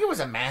 I think it was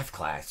a math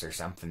class or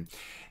something.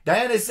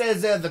 Diana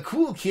says, the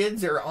cool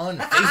kids are on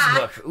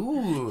Facebook.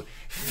 Ooh,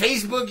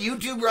 Facebook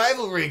YouTube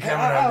rivalry coming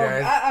up,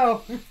 guys.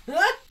 Uh-oh.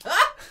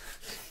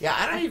 Yeah,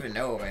 I don't even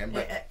know, man,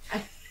 but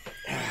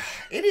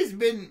it has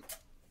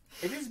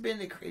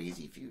been a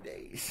crazy few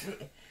days.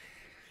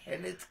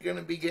 And it's going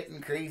to be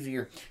getting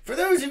crazier. For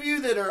those of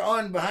you that are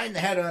on Behind the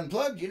Hat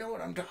Unplugged, you know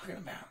what I'm talking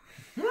about.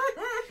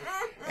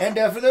 And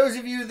for those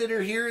of you that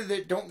are here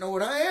that don't know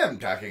what I am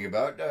talking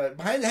about,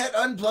 Behind the Hat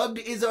Unplugged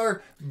is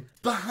our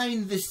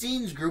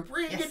behind-the-scenes group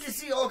where you get to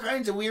see all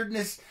kinds of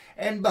weirdness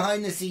and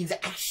behind-the-scenes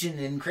action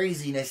and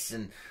craziness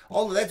and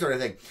all of that sort of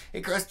thing.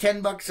 It costs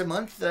 $10 a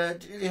month.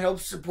 It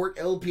helps support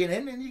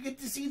LPNN, and you get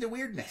to see the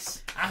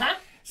weirdness. Uh-huh.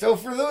 So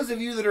for those of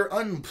you that are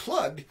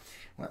unplugged,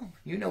 well,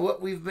 you know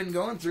what we've been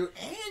going through,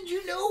 and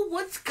you know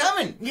what's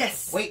coming.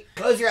 Yes. Wait,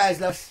 close your eyes,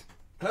 Lois.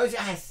 Close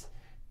your eyes.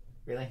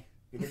 Really?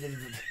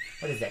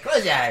 What is that?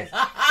 Close your eyes.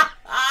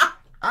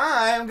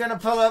 I'm going to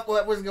pull up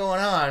what was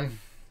going on.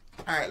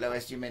 All right,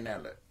 Lois, you may now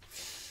look.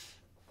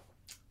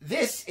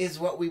 This is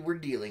what we were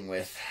dealing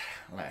with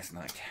last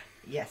night.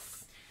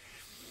 Yes.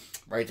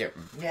 Right there.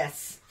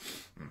 Yes.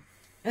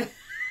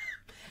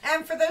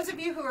 And for those of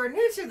you who are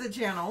new to the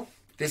channel...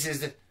 This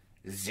is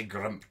the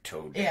Grump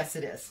Toad. Yes,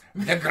 it is.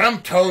 The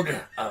Grump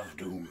Toad of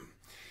Doom.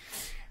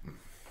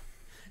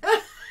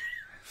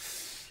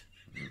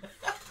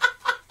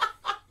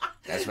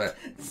 That's what...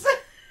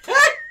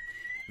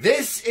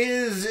 This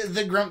is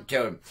the Grump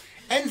Toad.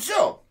 And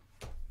so,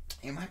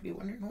 you might be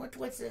wondering,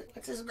 what's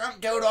this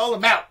Grump Toad all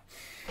about?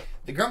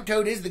 The Grump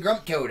Toad is the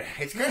Grump Toad.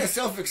 It's kind of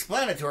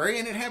self-explanatory,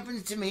 and it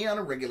happens to me on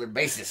a regular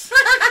basis.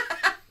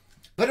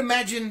 But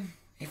imagine,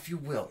 if you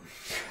will...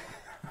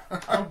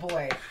 Oh,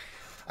 boy.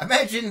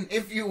 Imagine,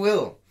 if you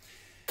will,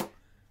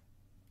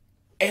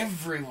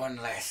 everyone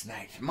last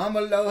night,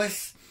 Mama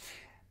Lois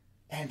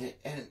and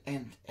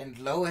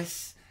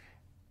Lois,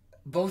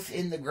 both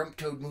in the Grump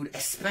Toad mood,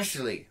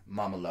 especially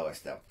Mama Lois,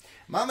 though.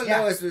 Mama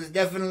Lois was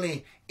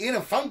definitely in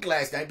a funk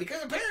last night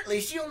because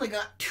apparently she only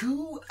got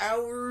 2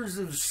 hours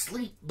of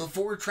sleep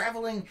before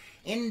traveling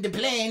in the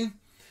plane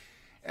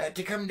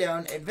to come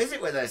down and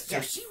visit with us. So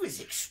she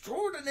was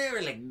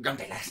extraordinarily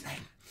grumpy last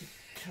night.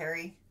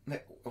 Carrie.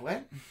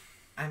 What?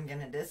 I'm going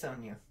to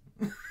disown you.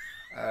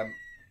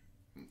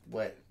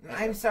 What?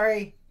 I'm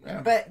sorry,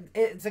 but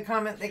it's a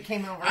comment that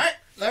came over. All right,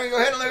 let me go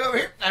ahead and look over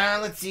here.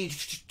 Let's see.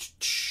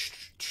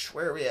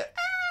 Where are we at?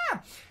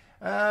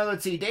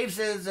 Let's see. Dave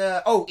says,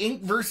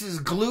 ink versus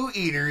glue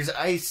eaters.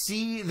 I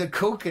see the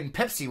Coke and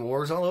Pepsi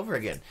wars all over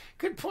again.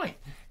 Good point.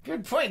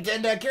 And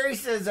Carrie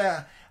says,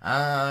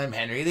 I'm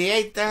Henry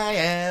VIII, I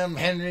am.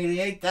 Henry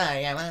VIII, I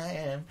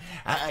am.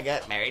 I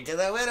got married to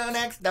the widow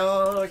next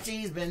door.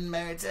 She's been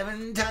married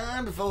 7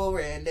 times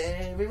before, and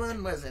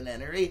everyone was an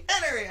Henry.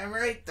 Henry, I'm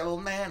right,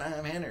 old man,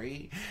 I'm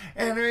Henry.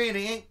 Henry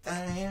VIII,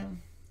 I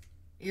am.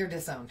 You're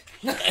disowned.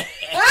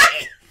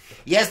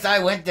 Yes,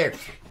 I went there.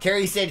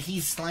 Carrie said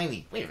he's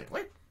slimy. Wait a minute,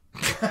 what?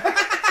 I'm not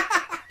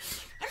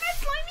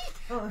slimy.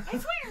 I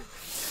swear.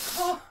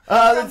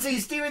 Let's see.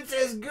 Steven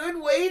says,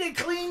 good way to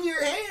clean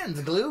your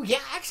hands, glue. Yeah,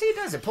 actually it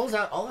does. It pulls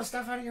out all the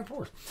stuff out of your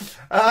pores.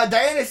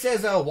 Diana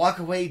says, walk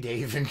away,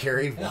 Dave and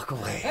Carrie. Walk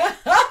away.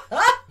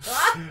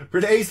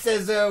 Renee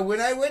says, when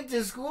I went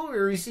to school, we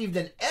received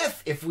an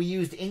F if we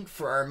used ink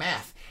for our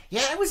math.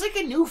 Yeah, it was like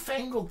a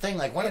newfangled thing.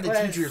 Like one of the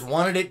teachers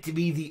wanted it to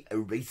be the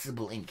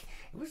erasable ink.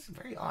 It was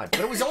very odd. But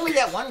it was only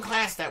that one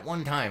class that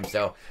one time.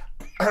 So,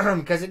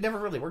 because it never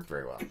really worked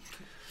very well.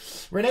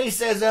 Renee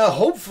says,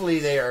 hopefully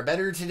they are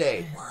better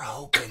today. We're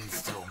hoping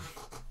so.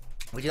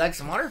 Would you like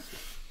some water?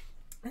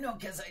 No,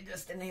 because I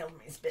just inhaled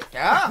my spit.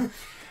 Yeah.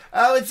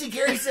 Let's see.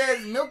 Carrie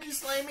says, Milky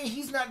Slimy,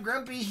 he's not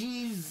grumpy,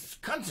 he's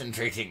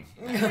concentrating.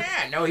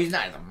 Yeah, no, he's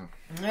not.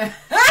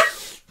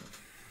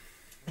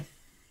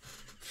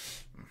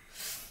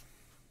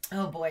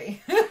 Oh, boy.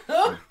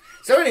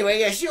 So anyway,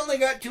 yeah, she only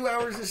got 2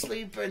 hours of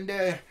sleep, and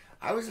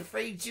I was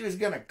afraid she was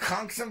going to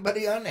conk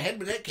somebody on the head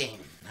with that cane.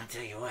 I'll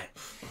tell you what.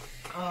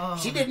 Oh.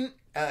 She didn't.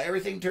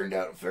 Everything turned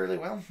out fairly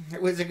well.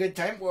 It was a good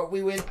time. Well,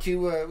 we went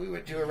to a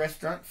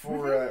restaurant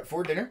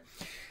for dinner,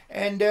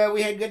 and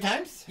we had good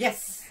times.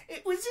 Yes,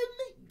 it was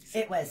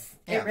amazing. It was.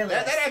 Yeah, it really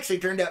was. That actually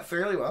turned out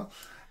fairly well,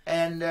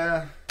 and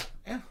yeah,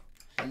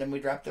 and then we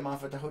dropped them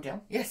off at the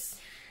hotel. Yes,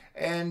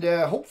 and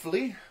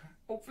hopefully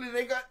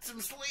they got some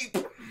sleep.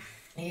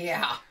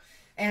 Yeah.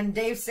 And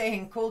Dave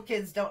saying cool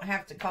kids don't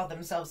have to call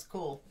themselves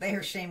cool. They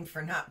are shamed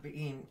for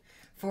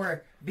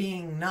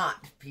being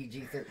not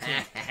PG-13.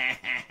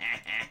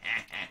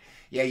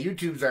 Yeah,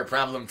 YouTube's our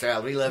problem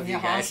child. We love you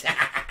guys.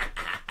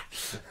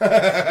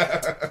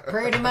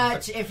 Pretty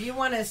much. If you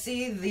want to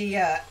see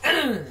the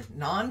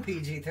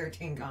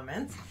non-PG-13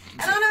 comments,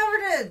 head on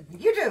over to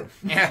YouTube.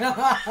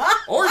 Yeah.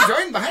 Or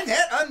join Behind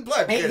That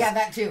Unplugged. Hey, yeah,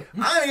 that too.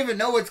 I don't even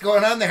know what's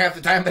going on there half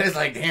the time, but it's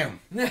like, damn.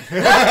 Like,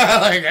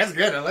 that's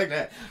good. I like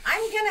that.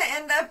 I'm going to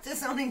end up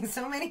disowning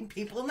so many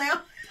people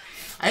now.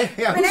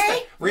 Yeah,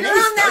 Renee, you're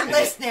on that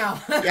list now.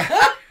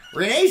 Yeah.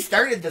 Renee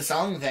started the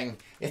song thing.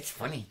 It's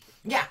funny.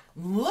 Yeah,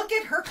 look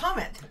at her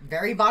comment.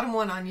 Very bottom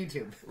one on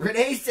YouTube.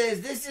 Renee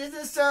says, this is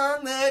a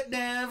song that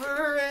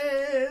never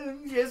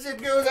ends. Yes,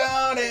 it goes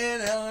on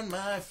and on,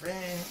 my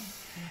friend.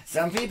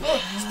 Some people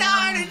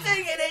started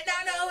singing it,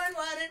 not knowing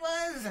what it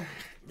was.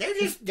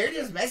 They're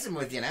just messing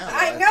with you now.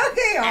 I know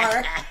they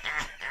are.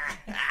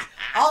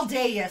 All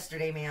day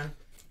yesterday, man.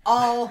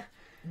 All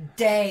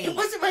day. It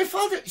wasn't my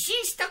fault. She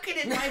stuck it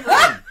in my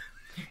brain.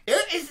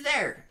 It is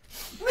there.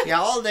 Yeah,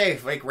 all day,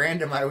 like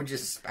random, I would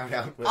just spout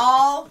out with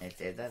all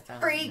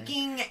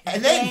freaking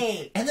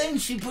day. And then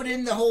she put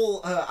in the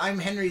whole I'm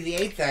Henry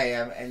VIII I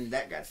am, and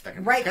that got stuck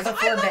in right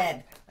before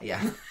bed.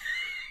 Yeah,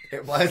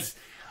 it was.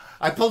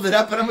 I pulled it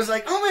up and I was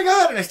like, oh my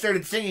God, and I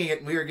started singing it,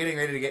 and we were getting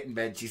ready to get in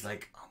bed. She's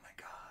like, oh my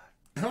God.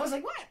 And I was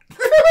like, what?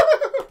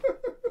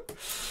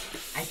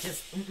 I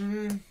just,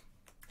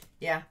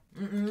 yeah,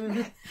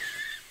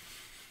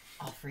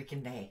 all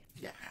freaking day.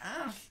 Yeah.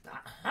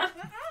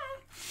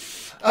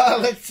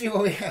 Let's see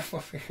what we have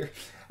over here.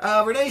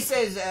 Renee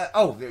says,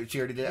 she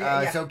already did.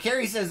 Yeah. So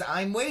Carrie says,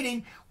 I'm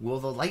waiting.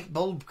 Will the light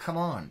bulb come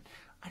on?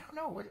 I don't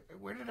know.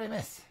 Where did I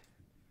miss?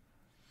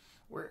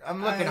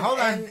 I'm looking. Hold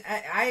on.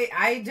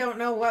 I don't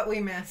know what we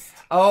missed.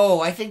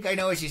 Oh, I think I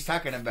know what she's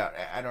talking about.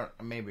 I don't.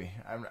 Maybe.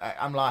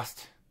 I'm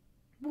lost.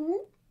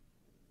 I'm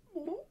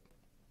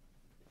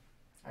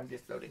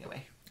just loading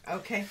away.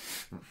 Okay.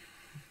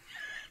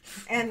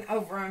 And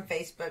over on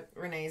Facebook,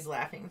 Renee's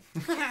laughing.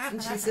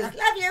 And she says,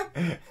 love you.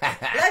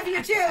 Love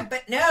you too,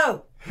 but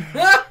no.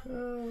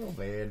 Oh,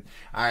 man.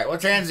 All right, we'll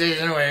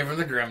transition away from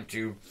the Grump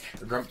Tube.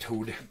 Grump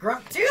Toad.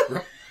 Grump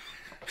Tube?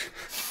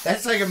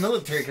 That's like a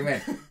military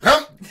command.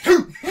 Grump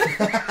Tube.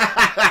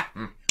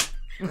 Oh,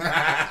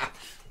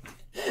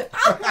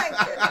 my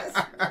goodness.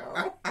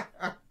 No.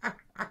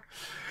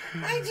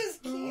 I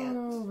just can't.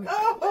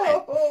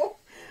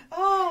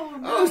 Oh,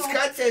 no. Oh,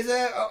 Scott says,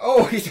 yeah,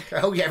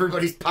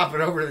 everybody's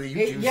popping over to the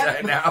YouTube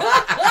side now.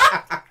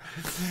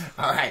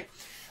 All right.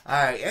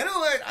 You know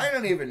what? I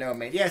don't even know,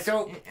 man. Yeah,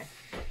 so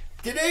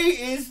today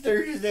is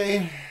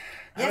Thursday.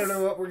 Yes. I don't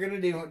know what we're going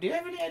to do. Do you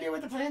have any idea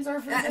what the plans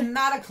are for today?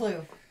 Not a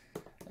clue.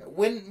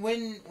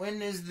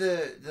 When is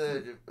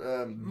the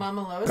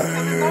Mama Lowe's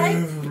coming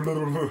by?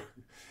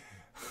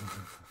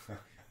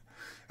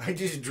 I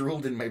just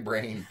drooled in my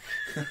brain.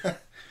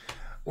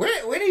 When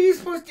are you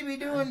supposed to be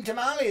doing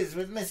tamales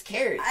with Miss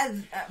Carrie? I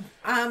think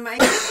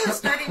we're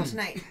starting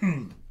tonight.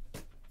 And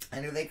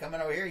are they coming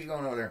over here? Or are you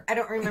going over there? I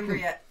don't remember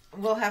yet.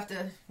 We'll have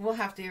to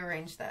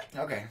arrange that.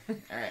 Okay, all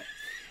right.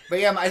 But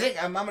yeah, I think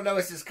Mama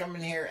Lois is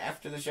coming here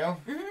after the show.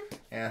 Mm-hmm.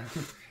 Yeah,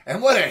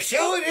 and what a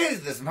show it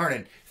is this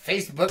morning!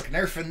 Facebook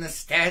nerfing the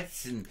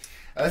stats and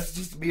us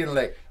just being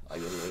like,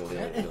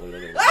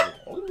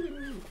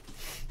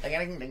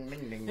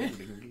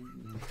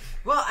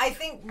 Well, I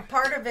think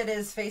part of it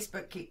is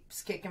Facebook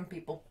keeps kicking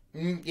people.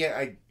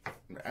 Yeah,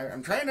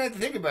 I'm trying not to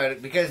think about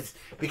it because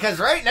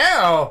right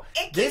now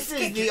this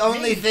is the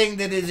only thing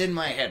that is in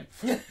my head.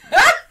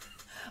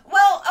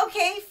 Well,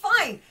 okay,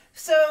 fine.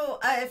 So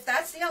if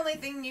that's the only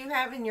thing you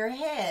have in your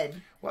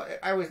head, well,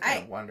 I was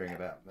wondering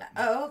about that.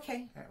 Oh,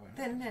 okay.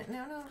 Then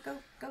no, go.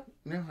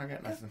 No, I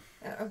got nothing.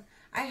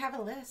 I have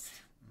a list.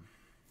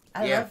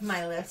 I love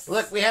my list.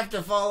 Look, we have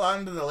to fall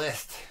onto the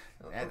list.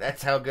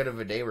 That's how good of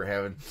a day we're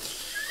having.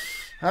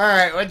 All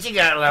right, what you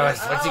got, Lois?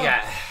 What you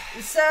got?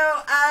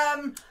 So,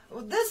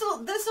 this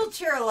will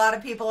cheer a lot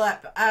of people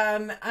up.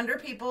 Under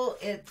people,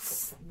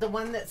 it's the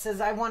one that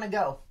says, "I want to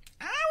go."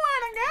 I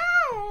want to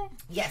go.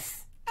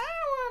 Yes. I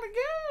want to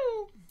go.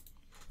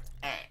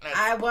 Right,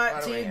 I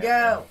want to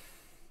go.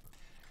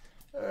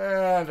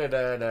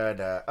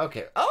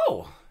 Okay.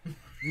 Oh,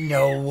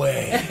 no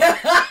way.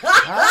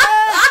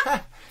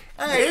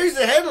 All right, here's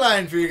the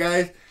headline for you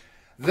guys.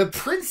 The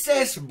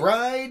Princess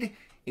Bride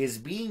is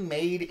being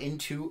made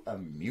into a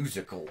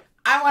musical.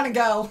 I want to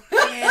go.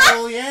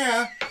 Hell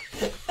yeah.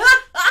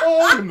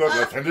 I'm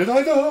not offended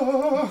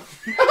either.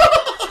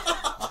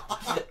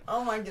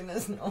 Oh my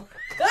goodness, no.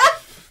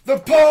 The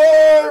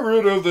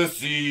Pirate of the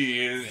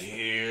Sea is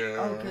here.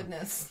 Oh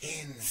goodness.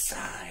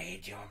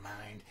 Inside your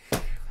mind.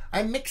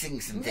 I'm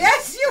mixing some things.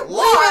 Yes, you Leave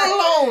it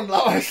alone,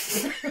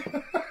 Lois.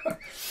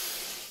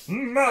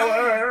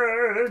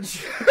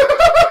 Knowledge.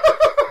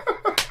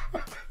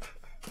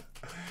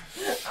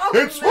 Oh,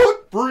 it's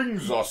what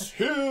brings us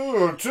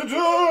here today.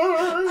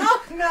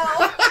 Oh no.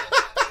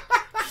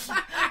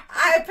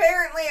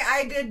 Apparently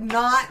I did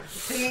not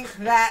think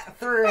that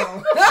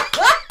through.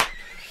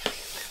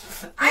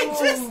 I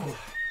just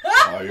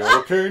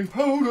Iocane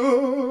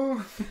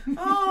powder.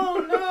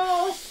 Oh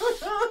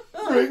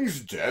no. Brings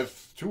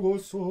death to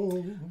us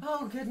all.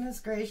 Oh goodness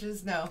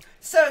gracious, no.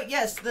 So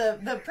yes,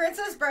 the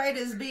Princess Bride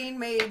is being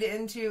made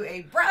into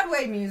a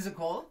Broadway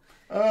musical.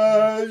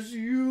 As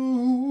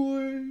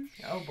you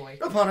wish. Oh boy.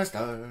 Upon a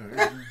star.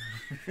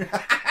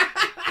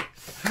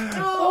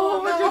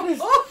 Oh my goodness.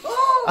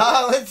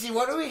 Let's see,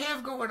 what do we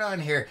have going on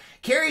here?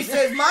 Carrie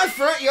says, my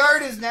front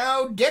yard is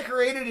now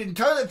decorated in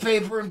toilet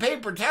paper and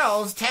paper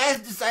towels.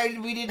 Taz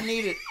decided we didn't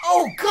need it.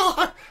 Oh,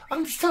 God.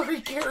 I'm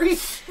sorry, Carrie.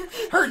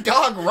 Her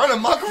dog run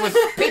amok with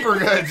paper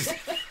goods.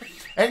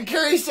 And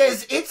Carrie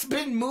says, it's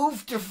been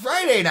moved to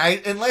Friday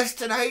night unless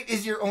tonight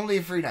is your only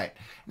free night.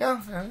 No,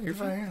 you're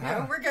fine.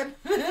 No, we're good.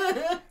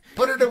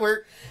 Put her to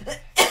work.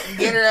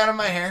 Get her out of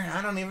my hair.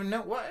 I don't even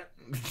know what.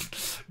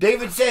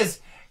 David says,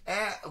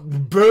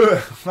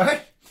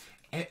 what?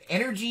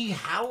 Energy,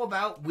 how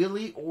about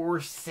Willie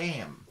or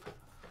Sam?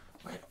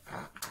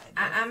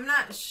 I'm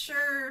not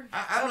sure.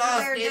 I'm over lost,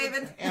 there,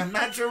 David. I'm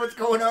not sure what's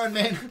going on,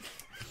 man.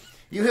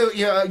 You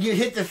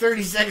hit the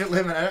 30-second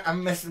limit.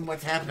 I'm missing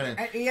what's happening.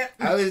 Yep.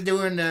 I was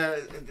doing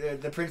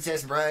the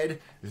Princess Bride,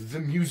 the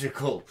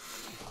musical.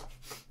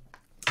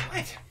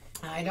 What?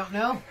 I don't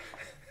know.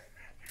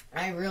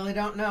 I really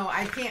don't know.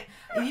 I can't.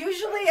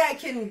 Usually I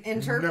can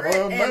interpret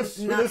Never and mess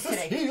with not a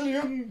today.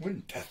 Sicilian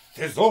when death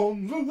is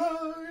on the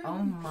line.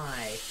 Oh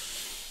my.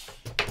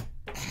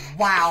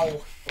 Wow.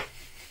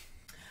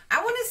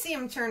 I want to see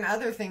him turn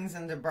other things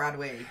into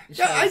Broadway shows.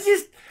 Yeah, I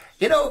just,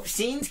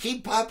 scenes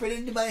keep popping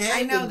into my head.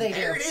 I know they do.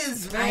 There it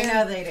is, man. I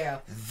know they do.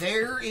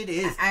 There it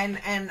is. And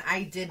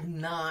I did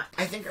not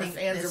I think our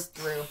fans this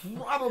are through.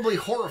 probably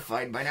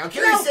horrified by now.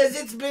 Carrie says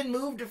it's been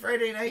moved to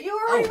Friday night. You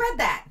already read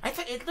that. I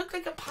thought it looked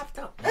like it popped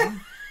up.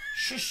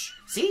 Shush.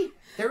 See?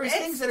 There is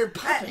things that are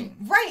popping.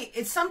 Right.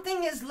 It's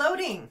something is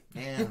loading.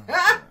 Yeah.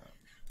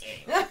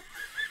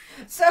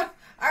 So,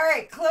 all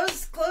right.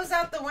 Close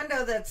out the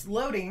window that's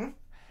loading.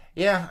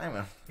 Yeah, I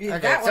will. Yeah,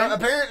 Okay, that so one.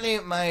 apparently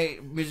my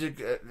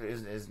music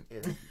is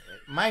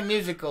my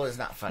musical is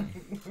not funny.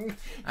 Yes,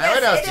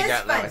 what else it you is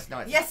got, fun. Lois? No,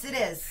 it's yes, it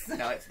is. not.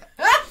 No, it's not.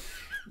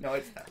 No,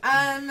 it's not.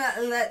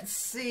 Let's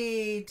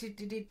see.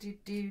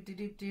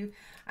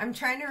 I'm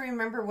trying to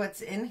remember what's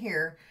in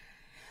here.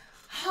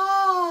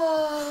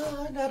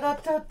 Oh,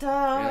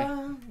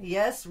 Really?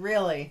 Yes,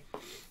 really.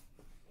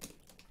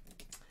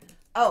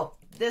 Oh,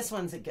 this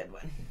one's a good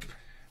one.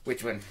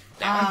 Which one?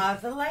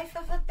 That The Life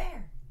of a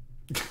Bear.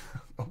 one?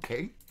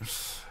 Okay.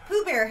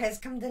 Pooh Bear has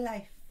come to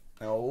life.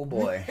 Oh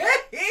boy.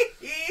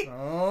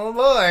 Oh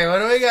boy, what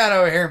do we got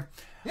over here?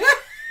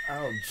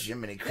 Oh,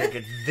 Jiminy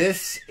Cricket,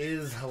 this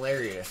is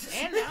hilarious.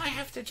 And now I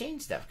have to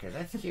change stuff because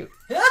that's cute.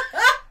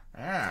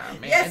 Ah,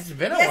 man, Yes, it's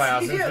been a yes,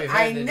 while you since do. we've had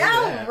I to do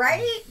know, that.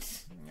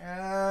 right?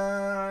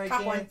 I Top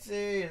can't one.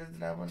 see. It's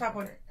not one. Top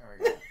one.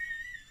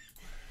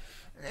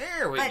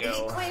 There we But go.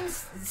 he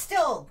claims,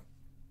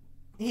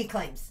 he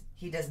claims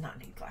he does not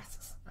need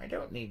glasses. I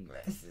don't need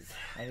glasses.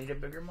 I need a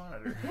bigger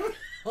monitor.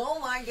 Oh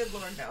my good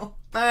Lord, no. All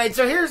right,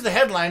 so here's the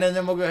headline, and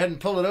then we'll go ahead and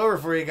pull it over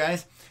for you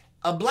guys.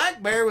 A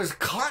black bear was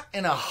caught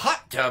in a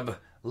hot tub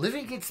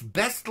living its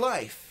best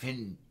life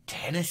in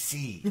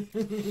Tennessee.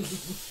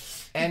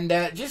 And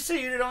just so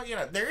you don't,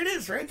 there it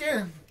is right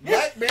there.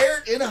 Black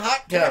bear in a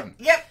hot tub.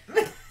 Yep.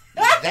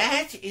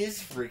 That is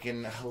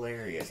freaking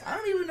hilarious. I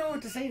don't even know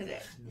what to say to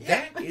that.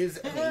 That is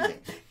amazing.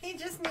 He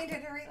just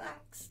needed to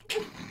relax.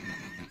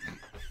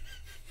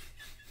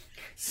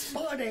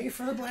 Spa day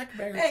for the black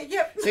bear.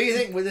 Yep. So you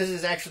think this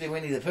is actually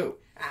Winnie the Pooh?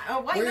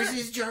 Why Where's not?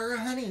 his jar of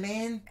honey,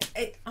 man?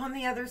 On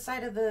the other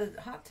side of the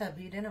hot tub.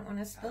 You didn't want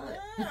to spill it.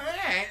 All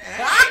right.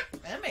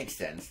 That makes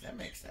sense. That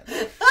makes sense.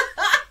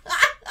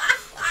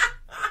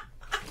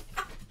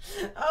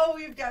 Oh,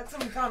 we've got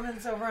some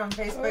comments over on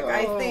Facebook.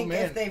 I think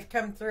man. if they've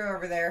come through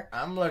over there.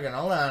 I'm looking.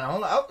 Hold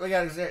on. Oh, we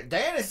got to.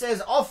 Diana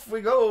says, "Off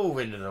we go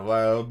into the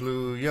wild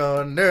blue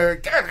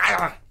yonder."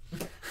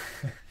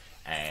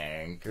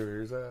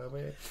 Anchors of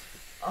it.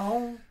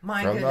 Oh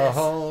my From goodness! the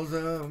halls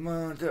of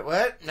Monte.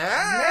 What?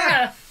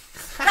 Yeah.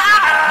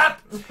 Stop!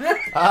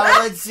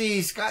 Let's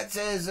see. Scott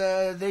says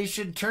they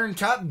should turn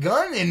Top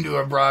Gun into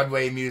a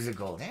Broadway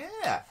musical.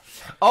 Yeah.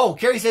 Oh,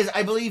 Carrie says,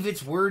 I believe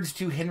it's words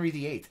to Henry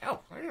VIII. Oh,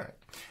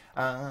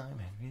 yeah.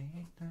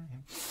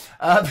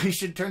 We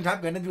should turn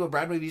Top Gun into a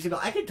Broadway musical.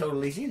 I could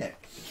totally see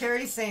that.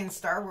 Carrie's saying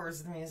Star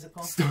Wars the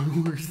musical. Star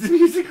Wars the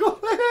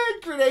musical.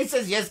 Renee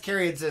says yes.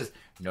 Carrie says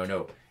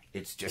no.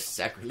 It's just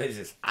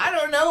sacrilegious. I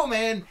don't know,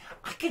 man.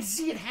 I can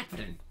see it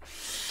happening.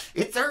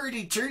 It's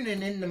already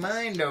turning into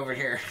mind over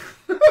here.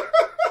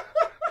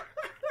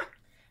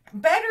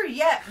 Better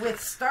yet, with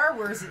Star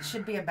Wars, it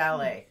should be a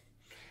ballet.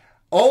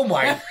 Oh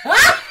my.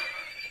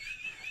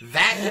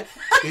 That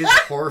is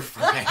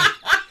horrifying.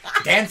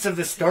 Dance of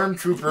the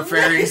Stormtrooper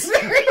Fairies.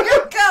 There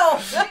you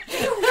go.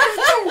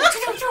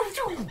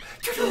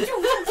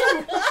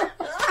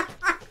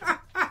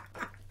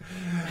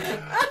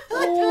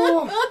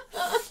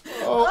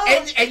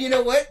 And you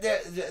know what?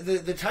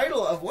 The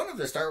title of one of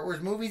the Star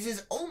Wars movies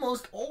is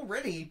almost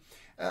already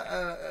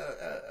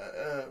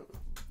a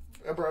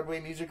Broadway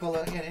musical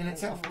in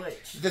itself.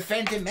 Which? The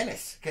Phantom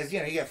Menace. Because, you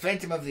got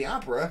Phantom of the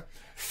Opera,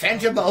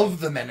 Phantom of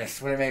the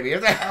Menace, what it may be. Oh,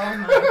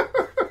 my.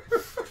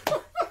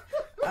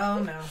 Oh,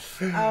 no.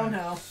 Oh,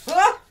 no.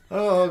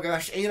 Oh,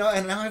 gosh.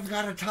 And now I've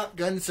got a Top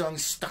Gun song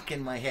stuck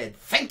in my head.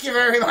 Thank you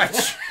very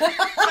much.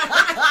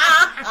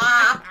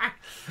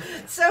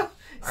 So...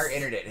 Our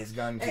internet has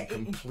gone to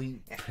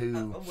complete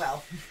poo.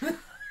 Well.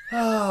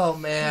 Oh,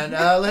 man.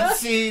 Let's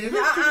see.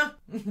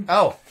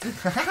 Oh.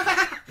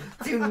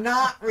 Do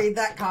not read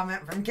that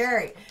comment from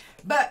Carrie.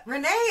 But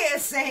Renee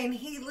is saying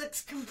he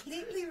looks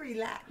completely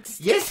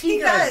relaxed. Yes, he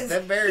does.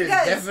 That bear is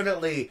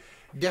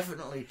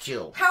definitely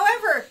chill.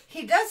 However,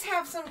 he does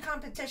have some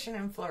competition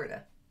in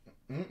Florida.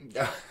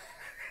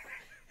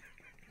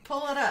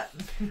 Pull it up.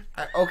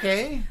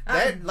 Okay.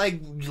 That,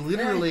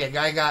 literally a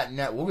guy got in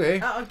that.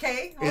 Okay.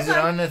 Okay. Is it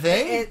on the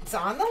thing? It's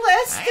on the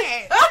list.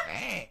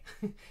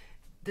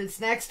 This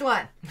next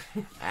one.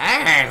 All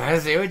right.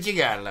 Let's see what you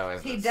got,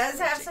 Lois. He does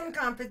have some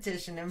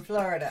competition in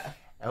Florida.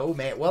 Oh,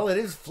 man. Well, it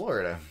is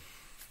Florida.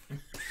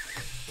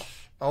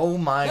 Oh,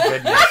 my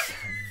goodness.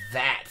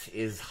 That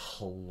is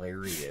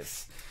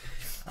hilarious.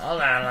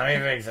 Hold on. Let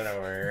me fix it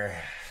over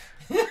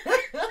here.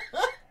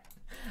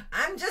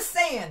 I'm just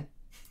saying.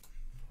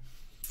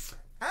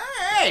 All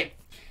right.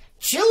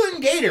 Chillin'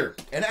 Gator.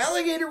 An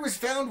alligator was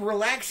found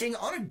relaxing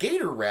on a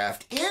gator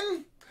raft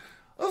in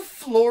a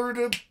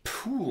Florida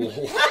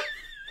pool.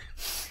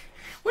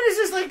 What is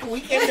this, like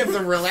Weekend of the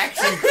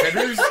Relaxing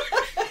Critters?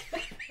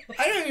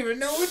 I don't even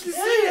know what to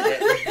say to that.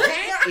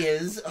 That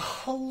is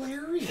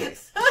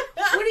hilarious.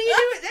 What do you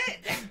do with that?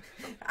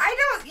 I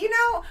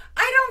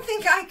don't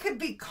think I could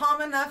be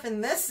calm enough in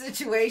this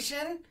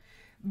situation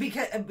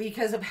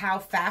because of how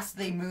fast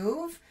they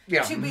move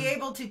to be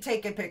able to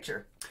take a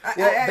picture.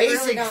 Well,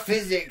 basic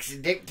physics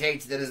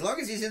dictates that as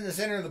long as he's in the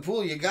center of the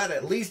pool, you got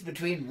at least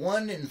between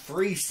 1 and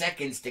 3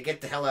 seconds to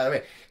get the hell out of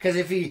it. Because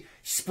if he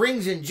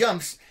springs and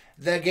jumps,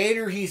 the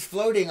gator he's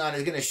floating on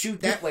is going to shoot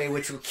that way,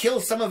 which will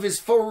kill some of his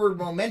forward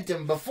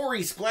momentum before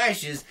he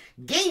splashes,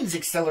 gains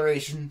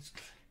acceleration,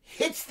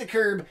 hits the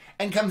curb,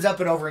 and comes up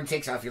and over and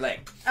takes off your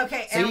leg.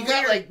 Okay. So you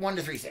got 1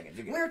 to 3 seconds.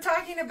 We're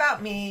talking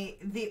about me,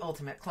 the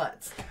ultimate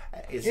klutz.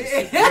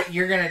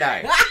 You're going to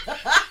die.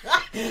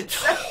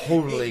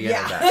 Totally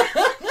going to die.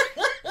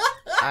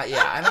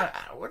 I don't.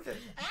 What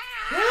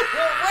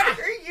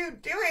are you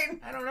doing?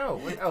 I don't know.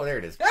 There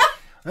it is.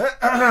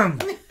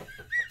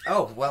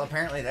 Oh, well,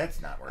 apparently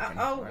that's not working.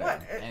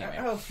 What?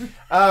 Anyway.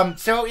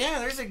 So, yeah,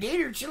 there's a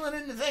gator chilling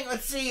in the thing.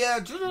 Let's see.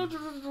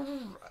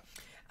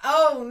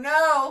 Oh,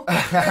 no.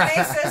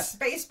 Renee says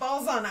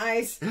Spaceballs on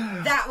ice.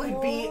 That would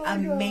be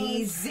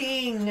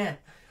amazing.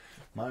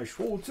 My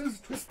Schwartz is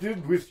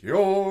twisted with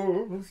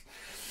yours.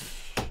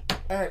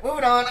 All right,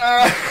 moving on.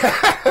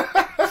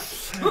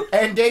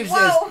 And Dave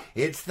says,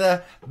 it's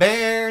the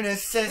bare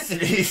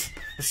necessities.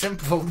 The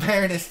simple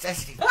bare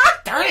necessities.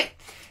 Darn it!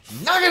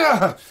 Knock it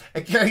off!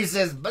 And Carrie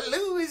says,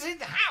 Baloo is in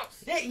the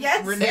house.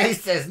 Yes. Renee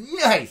says,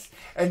 nice.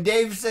 And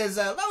Dave says,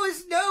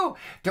 Lois, no,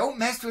 don't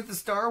mess with the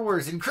Star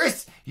Wars. And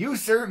Chris, you,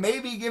 sir, may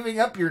be giving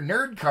up your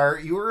nerd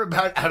card. You are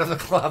about out of the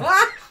club.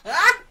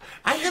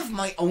 I have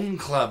my own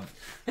club.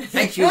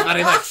 Thank you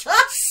very much,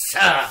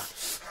 sir.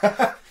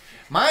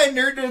 My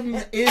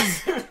nerddom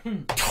is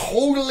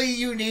totally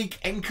unique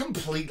and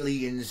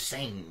completely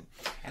insane.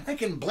 And I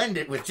can blend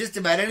it with just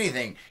about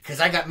anything.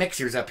 Because I got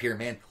mixers up here,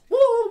 man.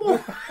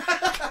 Woo!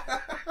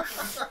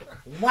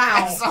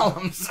 Wow. That's all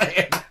I'm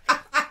saying.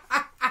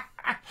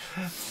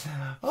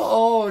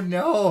 Oh,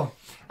 no.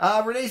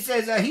 Renee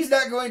says he's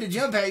not going to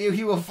jump at you.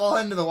 He will fall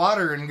into the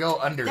water and go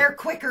under. They're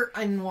quicker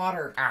in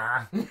water.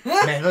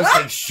 Man, those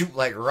things shoot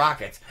like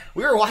rockets.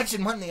 We were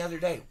watching one the other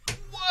day.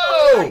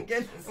 Whoa! Oh my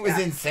goodness, it was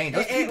insane.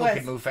 Those people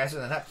could move faster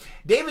than that.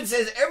 David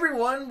says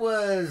everyone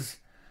was...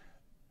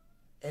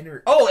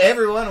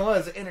 everyone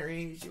was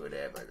entering.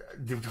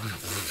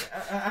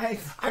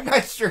 I'm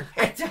not sure.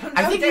 I don't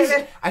know,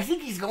 David. I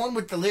think he's going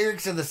with the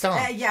lyrics of the song.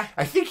 Yeah.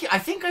 I think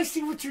I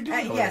see what you're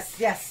doing.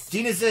 Yes.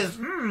 Gina says,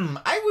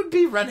 I would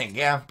be running.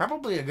 Yeah,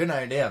 probably a good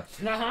idea.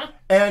 Uh-huh.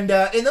 And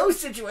in those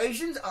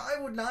situations,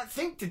 I would not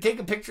think to take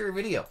a picture or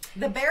video.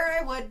 The bear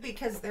I would,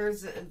 because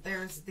there's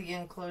the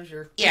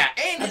enclosure. Yeah,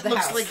 and it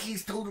looks house. like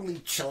he's totally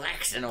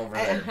chillaxing over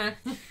there.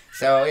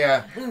 So,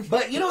 yeah.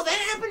 But,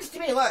 that happens to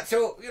me a lot.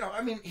 So,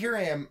 I mean, here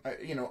I am,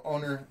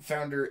 owner,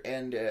 founder,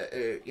 and,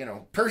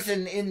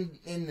 person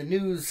in the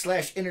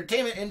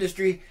news/entertainment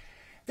industry.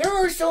 There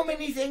are so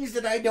many things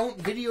that I don't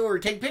video or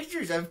take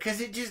pictures of because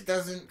it just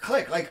doesn't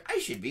click. Like, I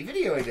should be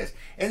videoing this.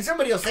 And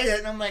somebody will say that,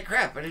 and I'm like,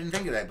 crap, I didn't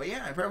think of that. But,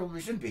 yeah, I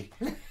probably should be.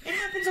 It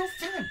happens all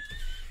the time.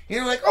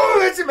 Like, oh,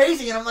 that's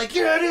amazing. And I'm like,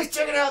 it is,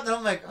 check it out. And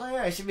I'm like, oh,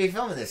 yeah, I should be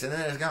filming this. And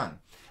then it's gone.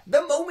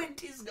 The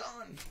moment is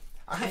gone.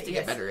 I have to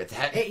get better at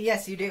that.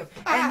 Yes, you do.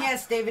 And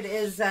yes, David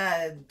is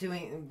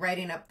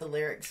writing up the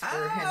lyrics for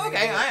Henry.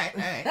 Okay, all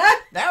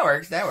right. That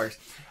works.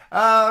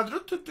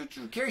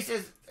 Carrie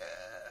says,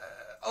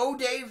 oh,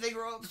 Dave, they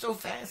grow up so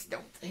fast,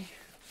 don't they?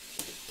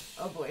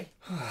 Oh, boy.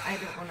 I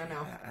don't want to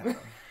know.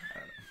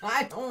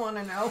 I don't want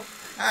to know. All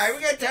right,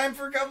 we got time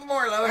for a couple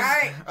more, Lois. All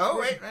right. Oh,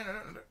 wait.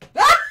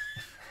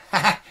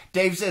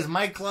 Dave says,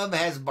 my club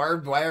has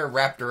barbed wire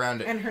wrapped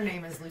around it. And her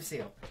name is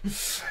Lucille.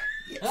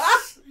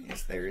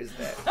 Yes, there is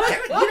that.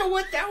 You know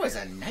what? That was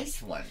a nice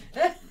one.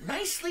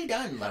 Nicely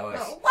done, Lois.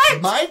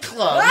 What? My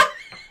club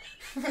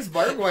has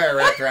barbed wire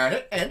wrapped around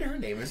it, and her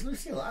name is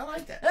Lucille. I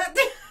like that.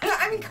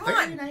 I mean, come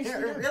on. Nice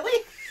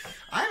Really?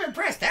 I'm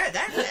impressed.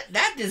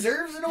 That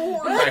deserves an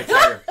award right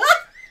there.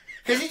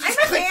 Because it just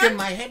clicked in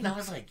my head, and I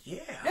was like,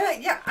 yeah.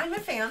 Yeah, I'm a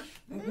fan.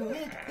 You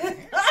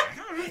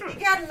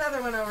got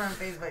another one over on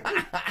Facebook.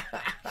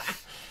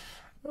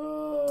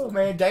 Oh,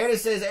 man. Diana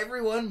says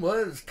everyone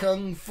was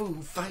kung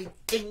fu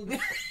fighting.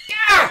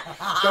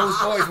 Those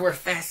boys were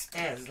fast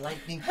as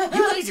lightning.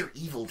 You guys are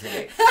evil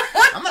today.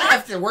 I'm going to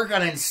have to work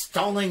on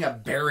installing a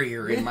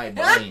barrier in my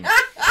brain.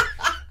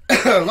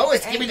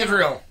 Lois, give me the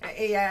drill.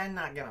 Yeah,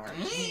 not going to work.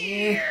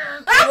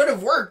 It would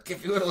have worked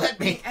if you would have let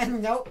me.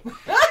 Nope.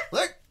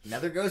 Look,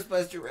 another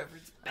Ghostbuster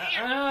reference.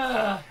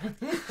 I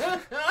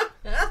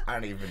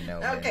don't even know.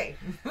 Okay.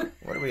 Man.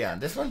 What are we on?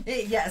 This one?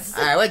 Yes.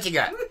 All right, what you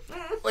got?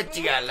 What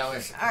you got,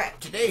 Lois? All right.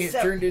 Today has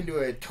turned into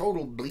a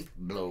total bleep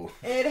blow.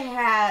 It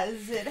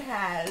has.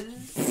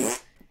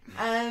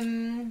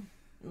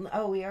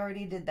 Oh, we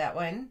already did that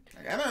one.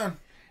 Come on.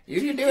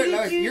 You can do it,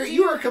 Lois.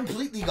 You are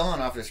completely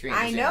gone off the screen.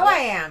 I know I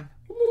am.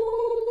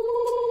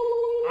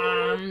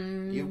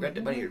 You've got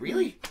the money.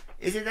 Really?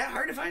 Is it that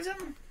hard to find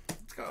something?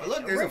 Let's go.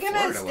 Look, there's We're a Florida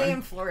going to stay one.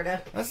 in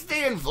Florida. Let's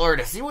stay in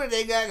Florida. See what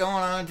they got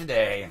going on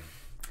today.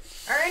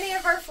 Are any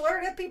of our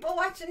Florida people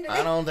watching today?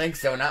 I don't think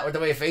so. Not with the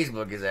way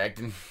Facebook is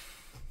acting.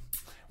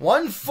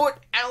 1-foot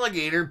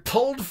alligator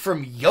pulled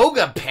from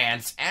yoga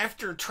pants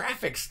after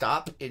traffic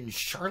stop in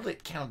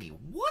Charlotte County.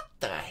 What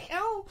the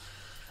hell?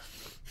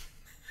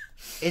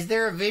 Is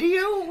there a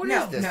video? What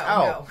is this?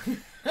 No.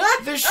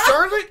 The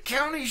Charlotte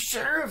County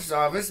Sheriff's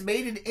Office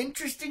made an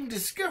interesting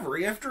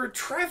discovery after a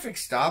traffic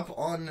stop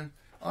on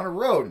a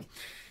road.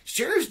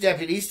 Sheriff's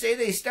deputies say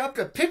they stopped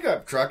a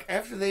pickup truck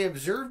after they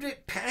observed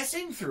it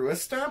passing through a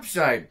stop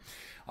sign.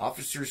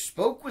 Officers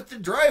spoke with the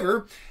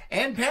driver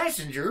and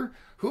passenger,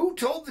 who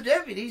told the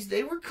deputies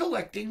they were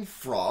collecting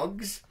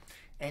frogs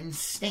and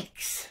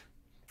snakes.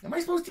 Am I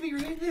supposed to be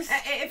reading this?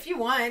 If you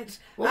want.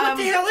 Well, what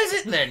the hell is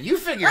it then? You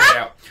figure it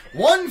out.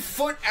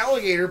 1-foot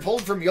alligator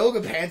pulled from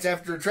yoga pants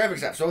after a traffic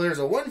stop. So there's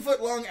a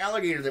 1-foot long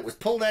alligator that was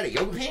pulled out of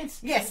yoga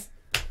pants? Yes.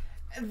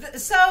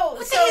 So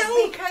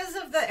because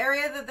of the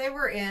area that they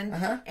were in,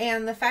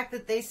 and the fact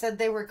that they said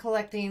they were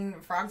collecting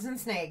frogs and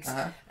snakes,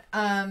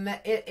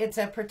 it's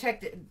a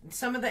protected.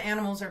 Some of the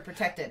animals are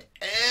protected.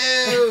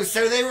 Oh,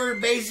 so they were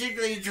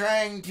basically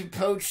trying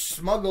to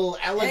smuggle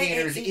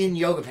alligators in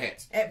yoga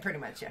pants. Pretty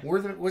much, yeah.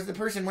 Was the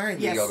person wearing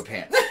the Yes. yoga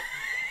pants?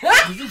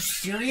 Are you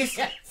serious?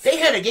 Yes. They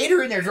had a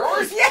gator in their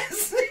drawers?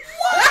 Yes.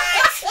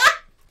 What?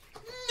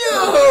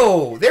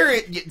 No,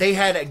 they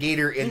had a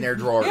gator in their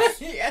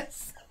drawers.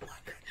 Yes.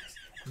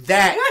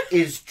 That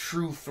is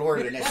true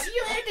Florida-ness.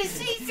 You had to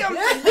say something,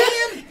 man. I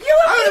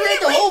would have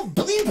read the whole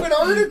bleeping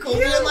article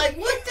being like,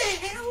 what the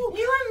hell?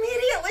 You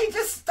immediately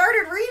just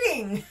started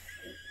reading.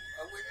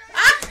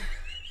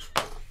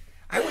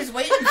 I was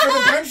waiting for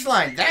the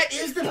punchline. That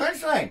is the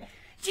punchline.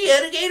 She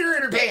had a gator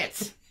in her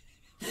pants.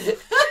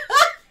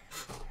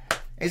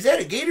 Is that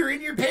a gator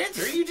in your pants,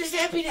 or are you just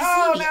happy to see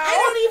Oh, me? no. I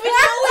don't even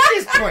know at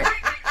this point.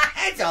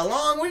 That's a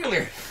long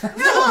wiggler.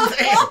 That's all I'm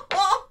saying.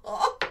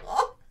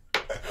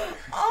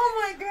 Oh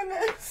my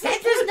goodness.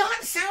 That does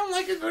not sound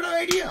like a good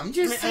idea. I'm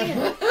just saying.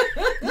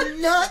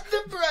 Not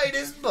the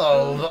brightest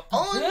bulb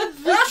on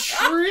the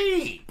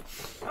tree.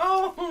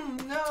 Oh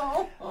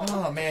no.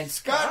 Oh man,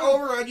 Scott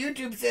over on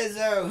YouTube says,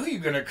 who you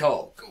gonna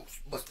call?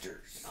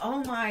 Ghostbusters.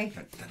 Oh my.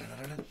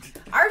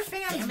 Our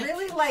fans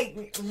really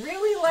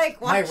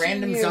like watching My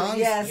random you. songs?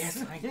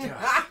 Yes. My God.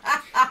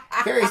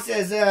 Carrie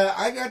says,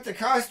 I got the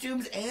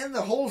costumes and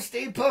the whole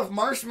Stay Puft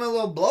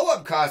Marshmallow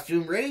blow-up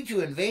costume ready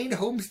to invade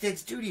Homestead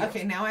Studios.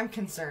 Okay, now I'm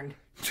concerned.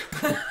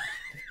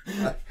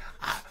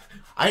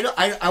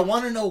 I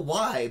want to know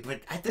why, but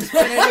at this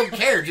point I don't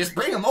care. Just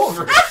bring them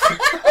over.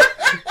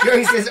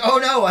 Carrie says, oh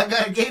no, I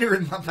got a gator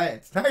in my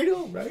pants. I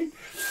know, right?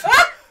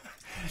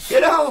 You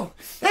know,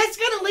 that's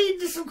going to lead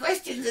to some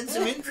questions and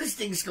some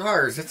interesting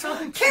scars. That's all.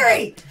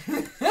 Carrie!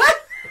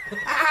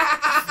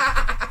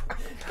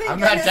 I'm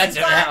not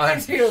touching that one.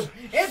 YouTube.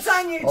 It's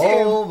on YouTube.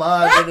 Oh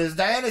my goodness.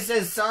 Diana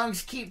says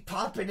songs keep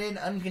popping in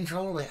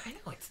uncontrollably. I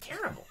know, it's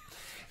terrible.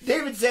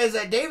 David says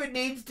that David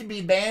needs to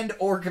be banned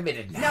or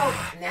committed. No,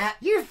 nah.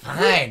 You're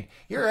fine.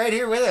 You're right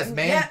here with us,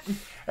 man.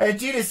 Yeah.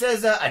 Gina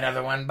says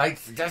another one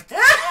bites the dust.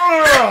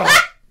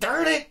 Oh,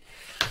 darn it.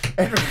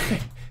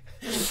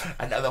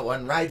 Another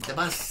one rides the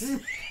bus.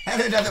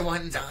 And another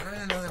one's on,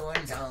 and another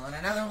one's on.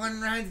 Another one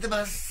rides the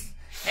bus.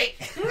 Hey.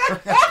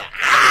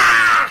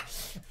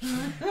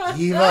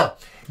 Evil.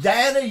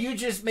 Diana, you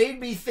just made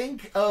me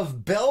think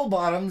of bell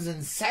bottoms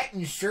and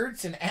satin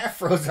shirts and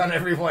afros on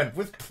everyone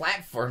with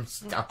platform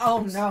stuff.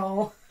 Oh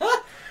no.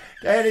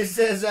 Diana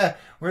says,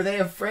 were they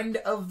a friend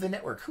of the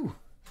network? Who?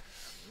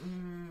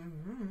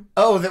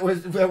 Oh, that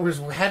was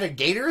had a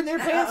gator in their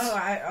pants?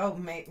 I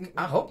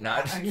hope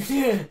not.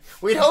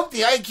 We'd hope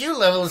the IQ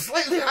level is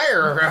slightly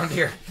higher around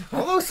here.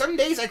 Although some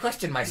days I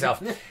question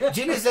myself.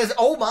 Gina says,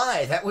 oh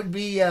my, that would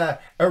be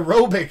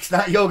aerobics,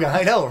 not yoga.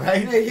 I know,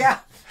 right? Yeah.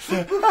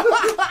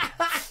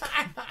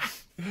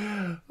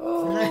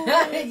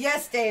 Oh.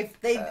 Yes, Dave.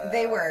 They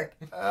were.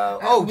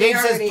 Dave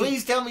says,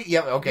 please tell me.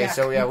 Yeah, okay, yeah.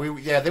 So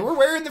they were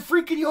wearing the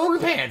freaking yoga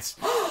pants.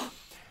 Both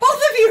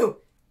of you,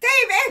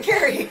 Dave and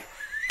Carrie.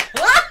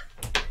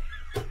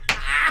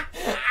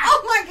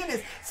 Oh my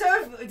goodness! So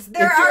if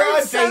you're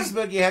on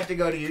Facebook, you have to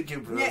go to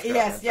YouTube for this.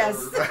 Yes.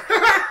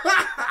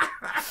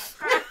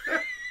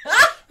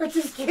 I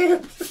just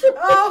can't.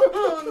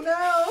 Oh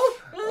no!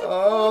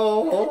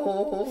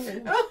 Oh.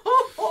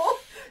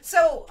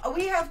 So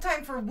we have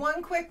time for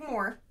one quick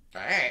more.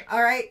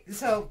 All right.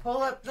 So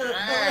pull up the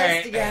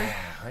list again.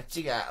 What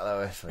you got,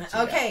 Lois?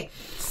 Okay.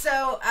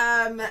 So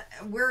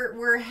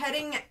we're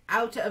heading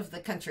out of the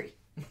country.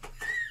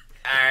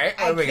 All right.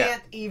 I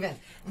can't even.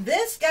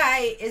 This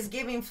guy is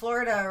giving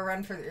Florida a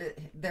run for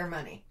their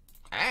money.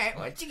 All right.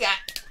 What you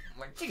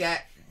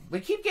got? We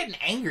keep getting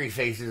angry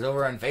faces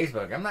over on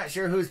Facebook. I'm not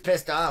sure who's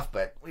pissed off,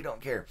 but we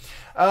don't care.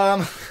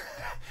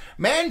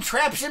 Man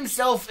traps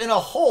himself in a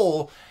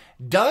hole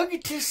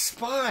dug to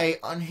spy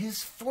on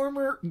his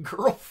former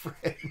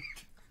girlfriend.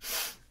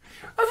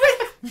 What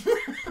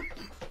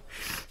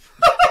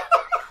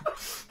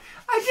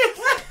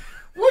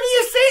do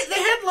you say? The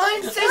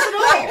headline says it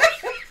all.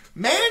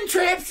 Man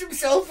traps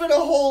himself in a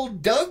hole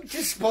dug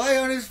to spy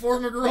on his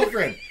former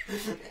girlfriend.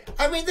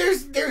 I mean,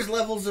 there's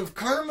levels of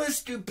karma,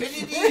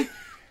 stupidity,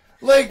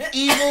 like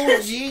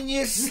evil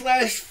genius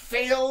 /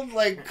 failed,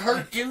 like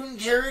cartoon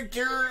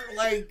character.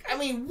 Like, I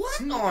mean,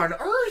 what on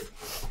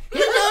earth? He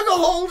dug a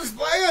hole to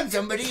spy on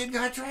somebody and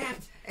got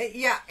trapped.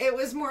 Yeah, it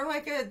was more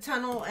like a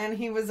tunnel, and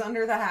he was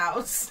under the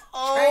house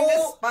trying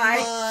to spy.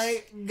 Oh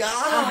my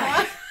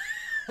God!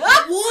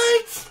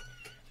 What?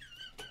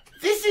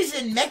 This is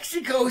in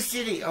Mexico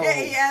City. Oh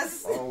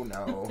yes. Oh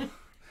no.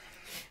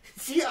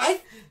 See, I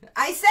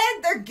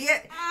said they're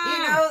giving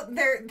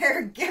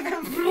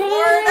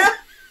Florida.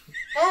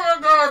 Oh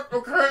my God!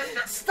 Okay.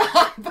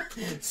 Stop!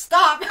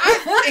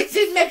 It's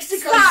in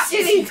Mexico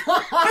City.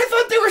 Stop. I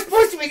thought they were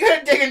supposed to be good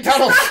at digging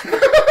tunnels.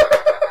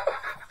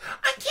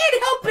 I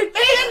can't help it,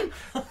 man.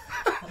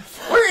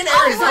 We're in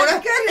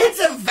Arizona. It's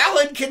a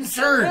valid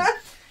concern.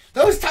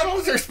 Those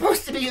tunnels are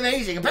supposed to be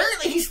amazing.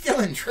 Apparently, he's still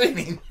in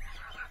training.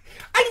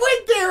 I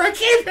went there. I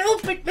can't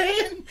help it,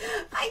 man.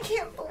 I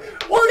can't believe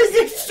it. Or does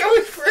it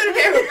show for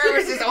entertainment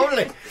purposes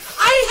only?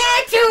 I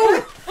had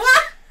to.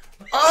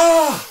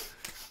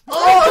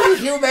 Oh,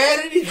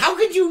 humanity! How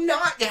could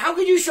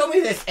you show me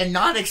this and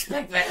not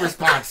expect that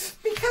response?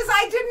 Because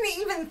I didn't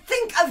even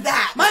think of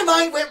that. My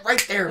mind went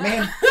right there,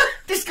 man.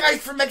 This guy's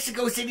from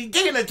Mexico City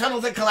digging a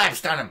tunnel that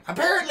collapsed on him.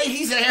 Apparently,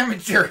 he's an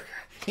amateur.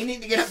 He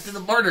needs to get up to the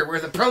border where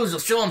the pros will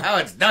show him how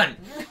it's done.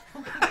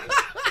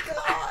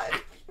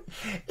 God.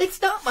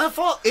 It's not my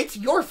fault. It's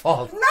your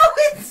fault. No,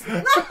 it's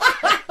not.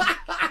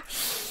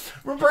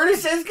 Roberta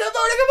says, good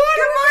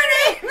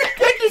morning.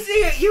 Good to see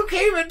you. You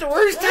came at the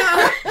worst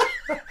time.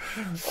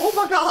 Oh,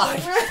 my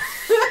God.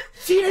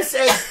 Gina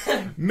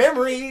says,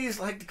 memories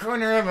like the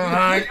corner of my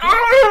eye.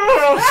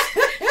 Oh,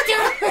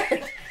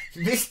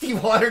 Misty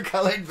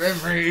watercolored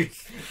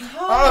memories.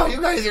 Oh,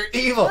 you guys are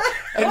evil.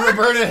 And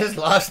Roberta has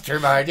lost her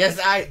mind. Yes,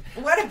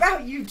 What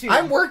about you two?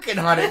 I'm working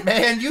on it,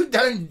 man. You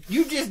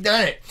just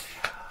done it.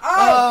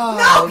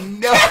 Oh,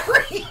 no.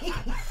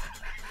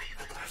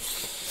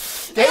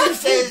 Dave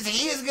says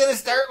he is going to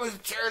start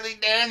with Charlie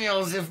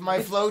Daniels if my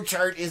flow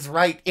chart is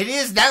right. It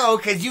is now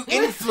because you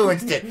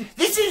influenced it.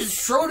 This is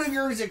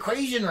Schrodinger's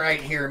equation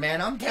right here,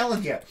 man. I'm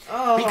telling you.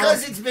 Oh.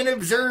 Because it's been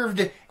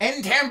observed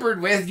and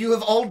tampered with, you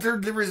have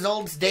altered the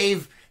results,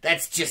 Dave.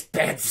 That's just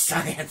bad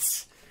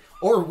science.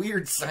 Or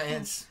weird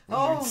science.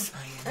 Weird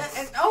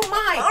science. Oh,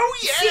 my. Oh,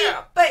 yeah. See,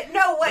 but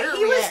no, what Where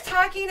he we was at?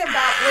 talking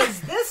about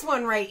was this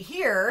one right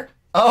here.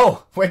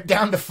 Oh, went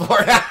down to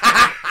Florida.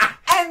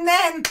 And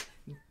then...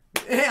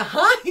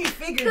 he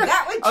figured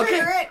that would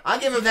trigger it. I'll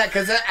give him that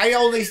because I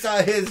only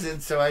saw his,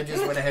 and so I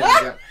just went ahead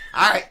and jumped.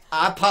 All right,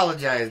 I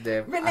apologize,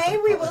 Dave. Renee,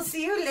 we will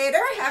see you later.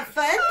 Have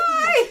fun.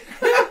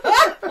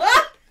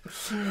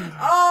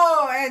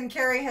 Oh, and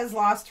Carrie has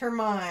lost her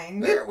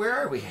mind. Where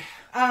are we?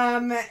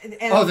 And the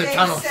Dave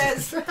tunnel.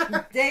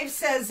 Dave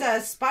says,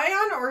 spy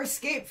on or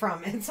escape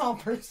from. It's all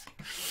personal.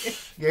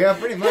 Yeah,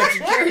 pretty much.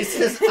 And Carrie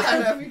says, I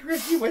love you,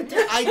 Chris. You went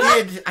there. I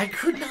did. I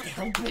could not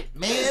help it,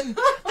 man.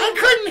 I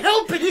couldn't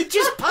help it. It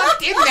just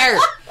popped in there.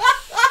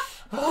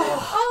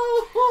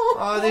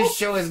 Oh, this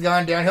show has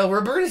gone downhill.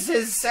 Roberta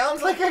says,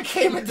 sounds like I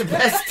came at the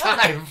best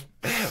time.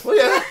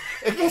 Well,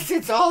 I guess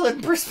it's all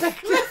in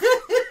perspective.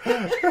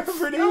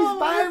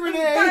 Bye,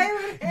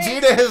 Renee.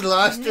 Gina has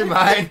lost her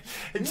mind.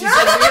 And she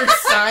said, weird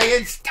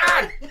science.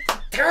 Stop.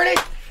 Turn it.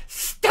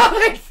 Stop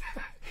it.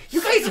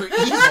 You guys are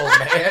evil,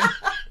 man.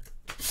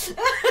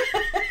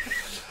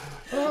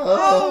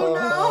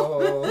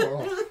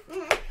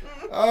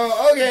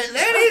 Oh, okay.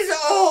 That is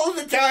all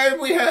the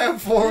time we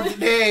have for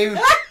today.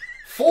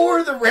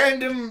 For the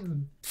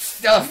random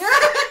stuff,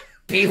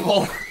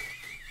 people.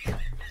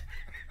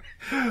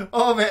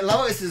 Oh, man.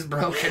 Lois is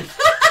broken.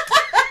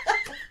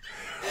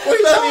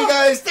 We love you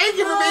guys. Thank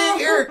you for being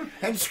here.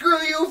 And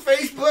screw you,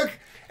 Facebook.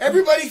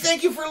 Everybody,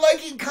 thank you for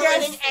liking,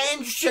 commenting,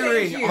 and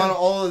sharing on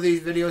all of these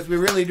videos. We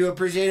really do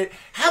appreciate it.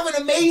 Have an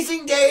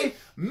amazing day.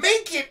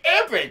 Make it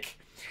epic.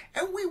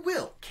 And we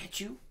will catch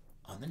you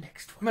on the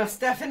next one. Most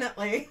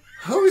definitely.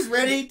 Who's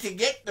ready to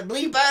get the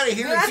bleep out of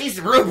here and see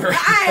some Rupert?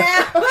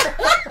 I am.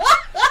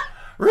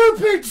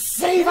 Rupert,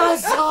 save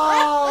us all.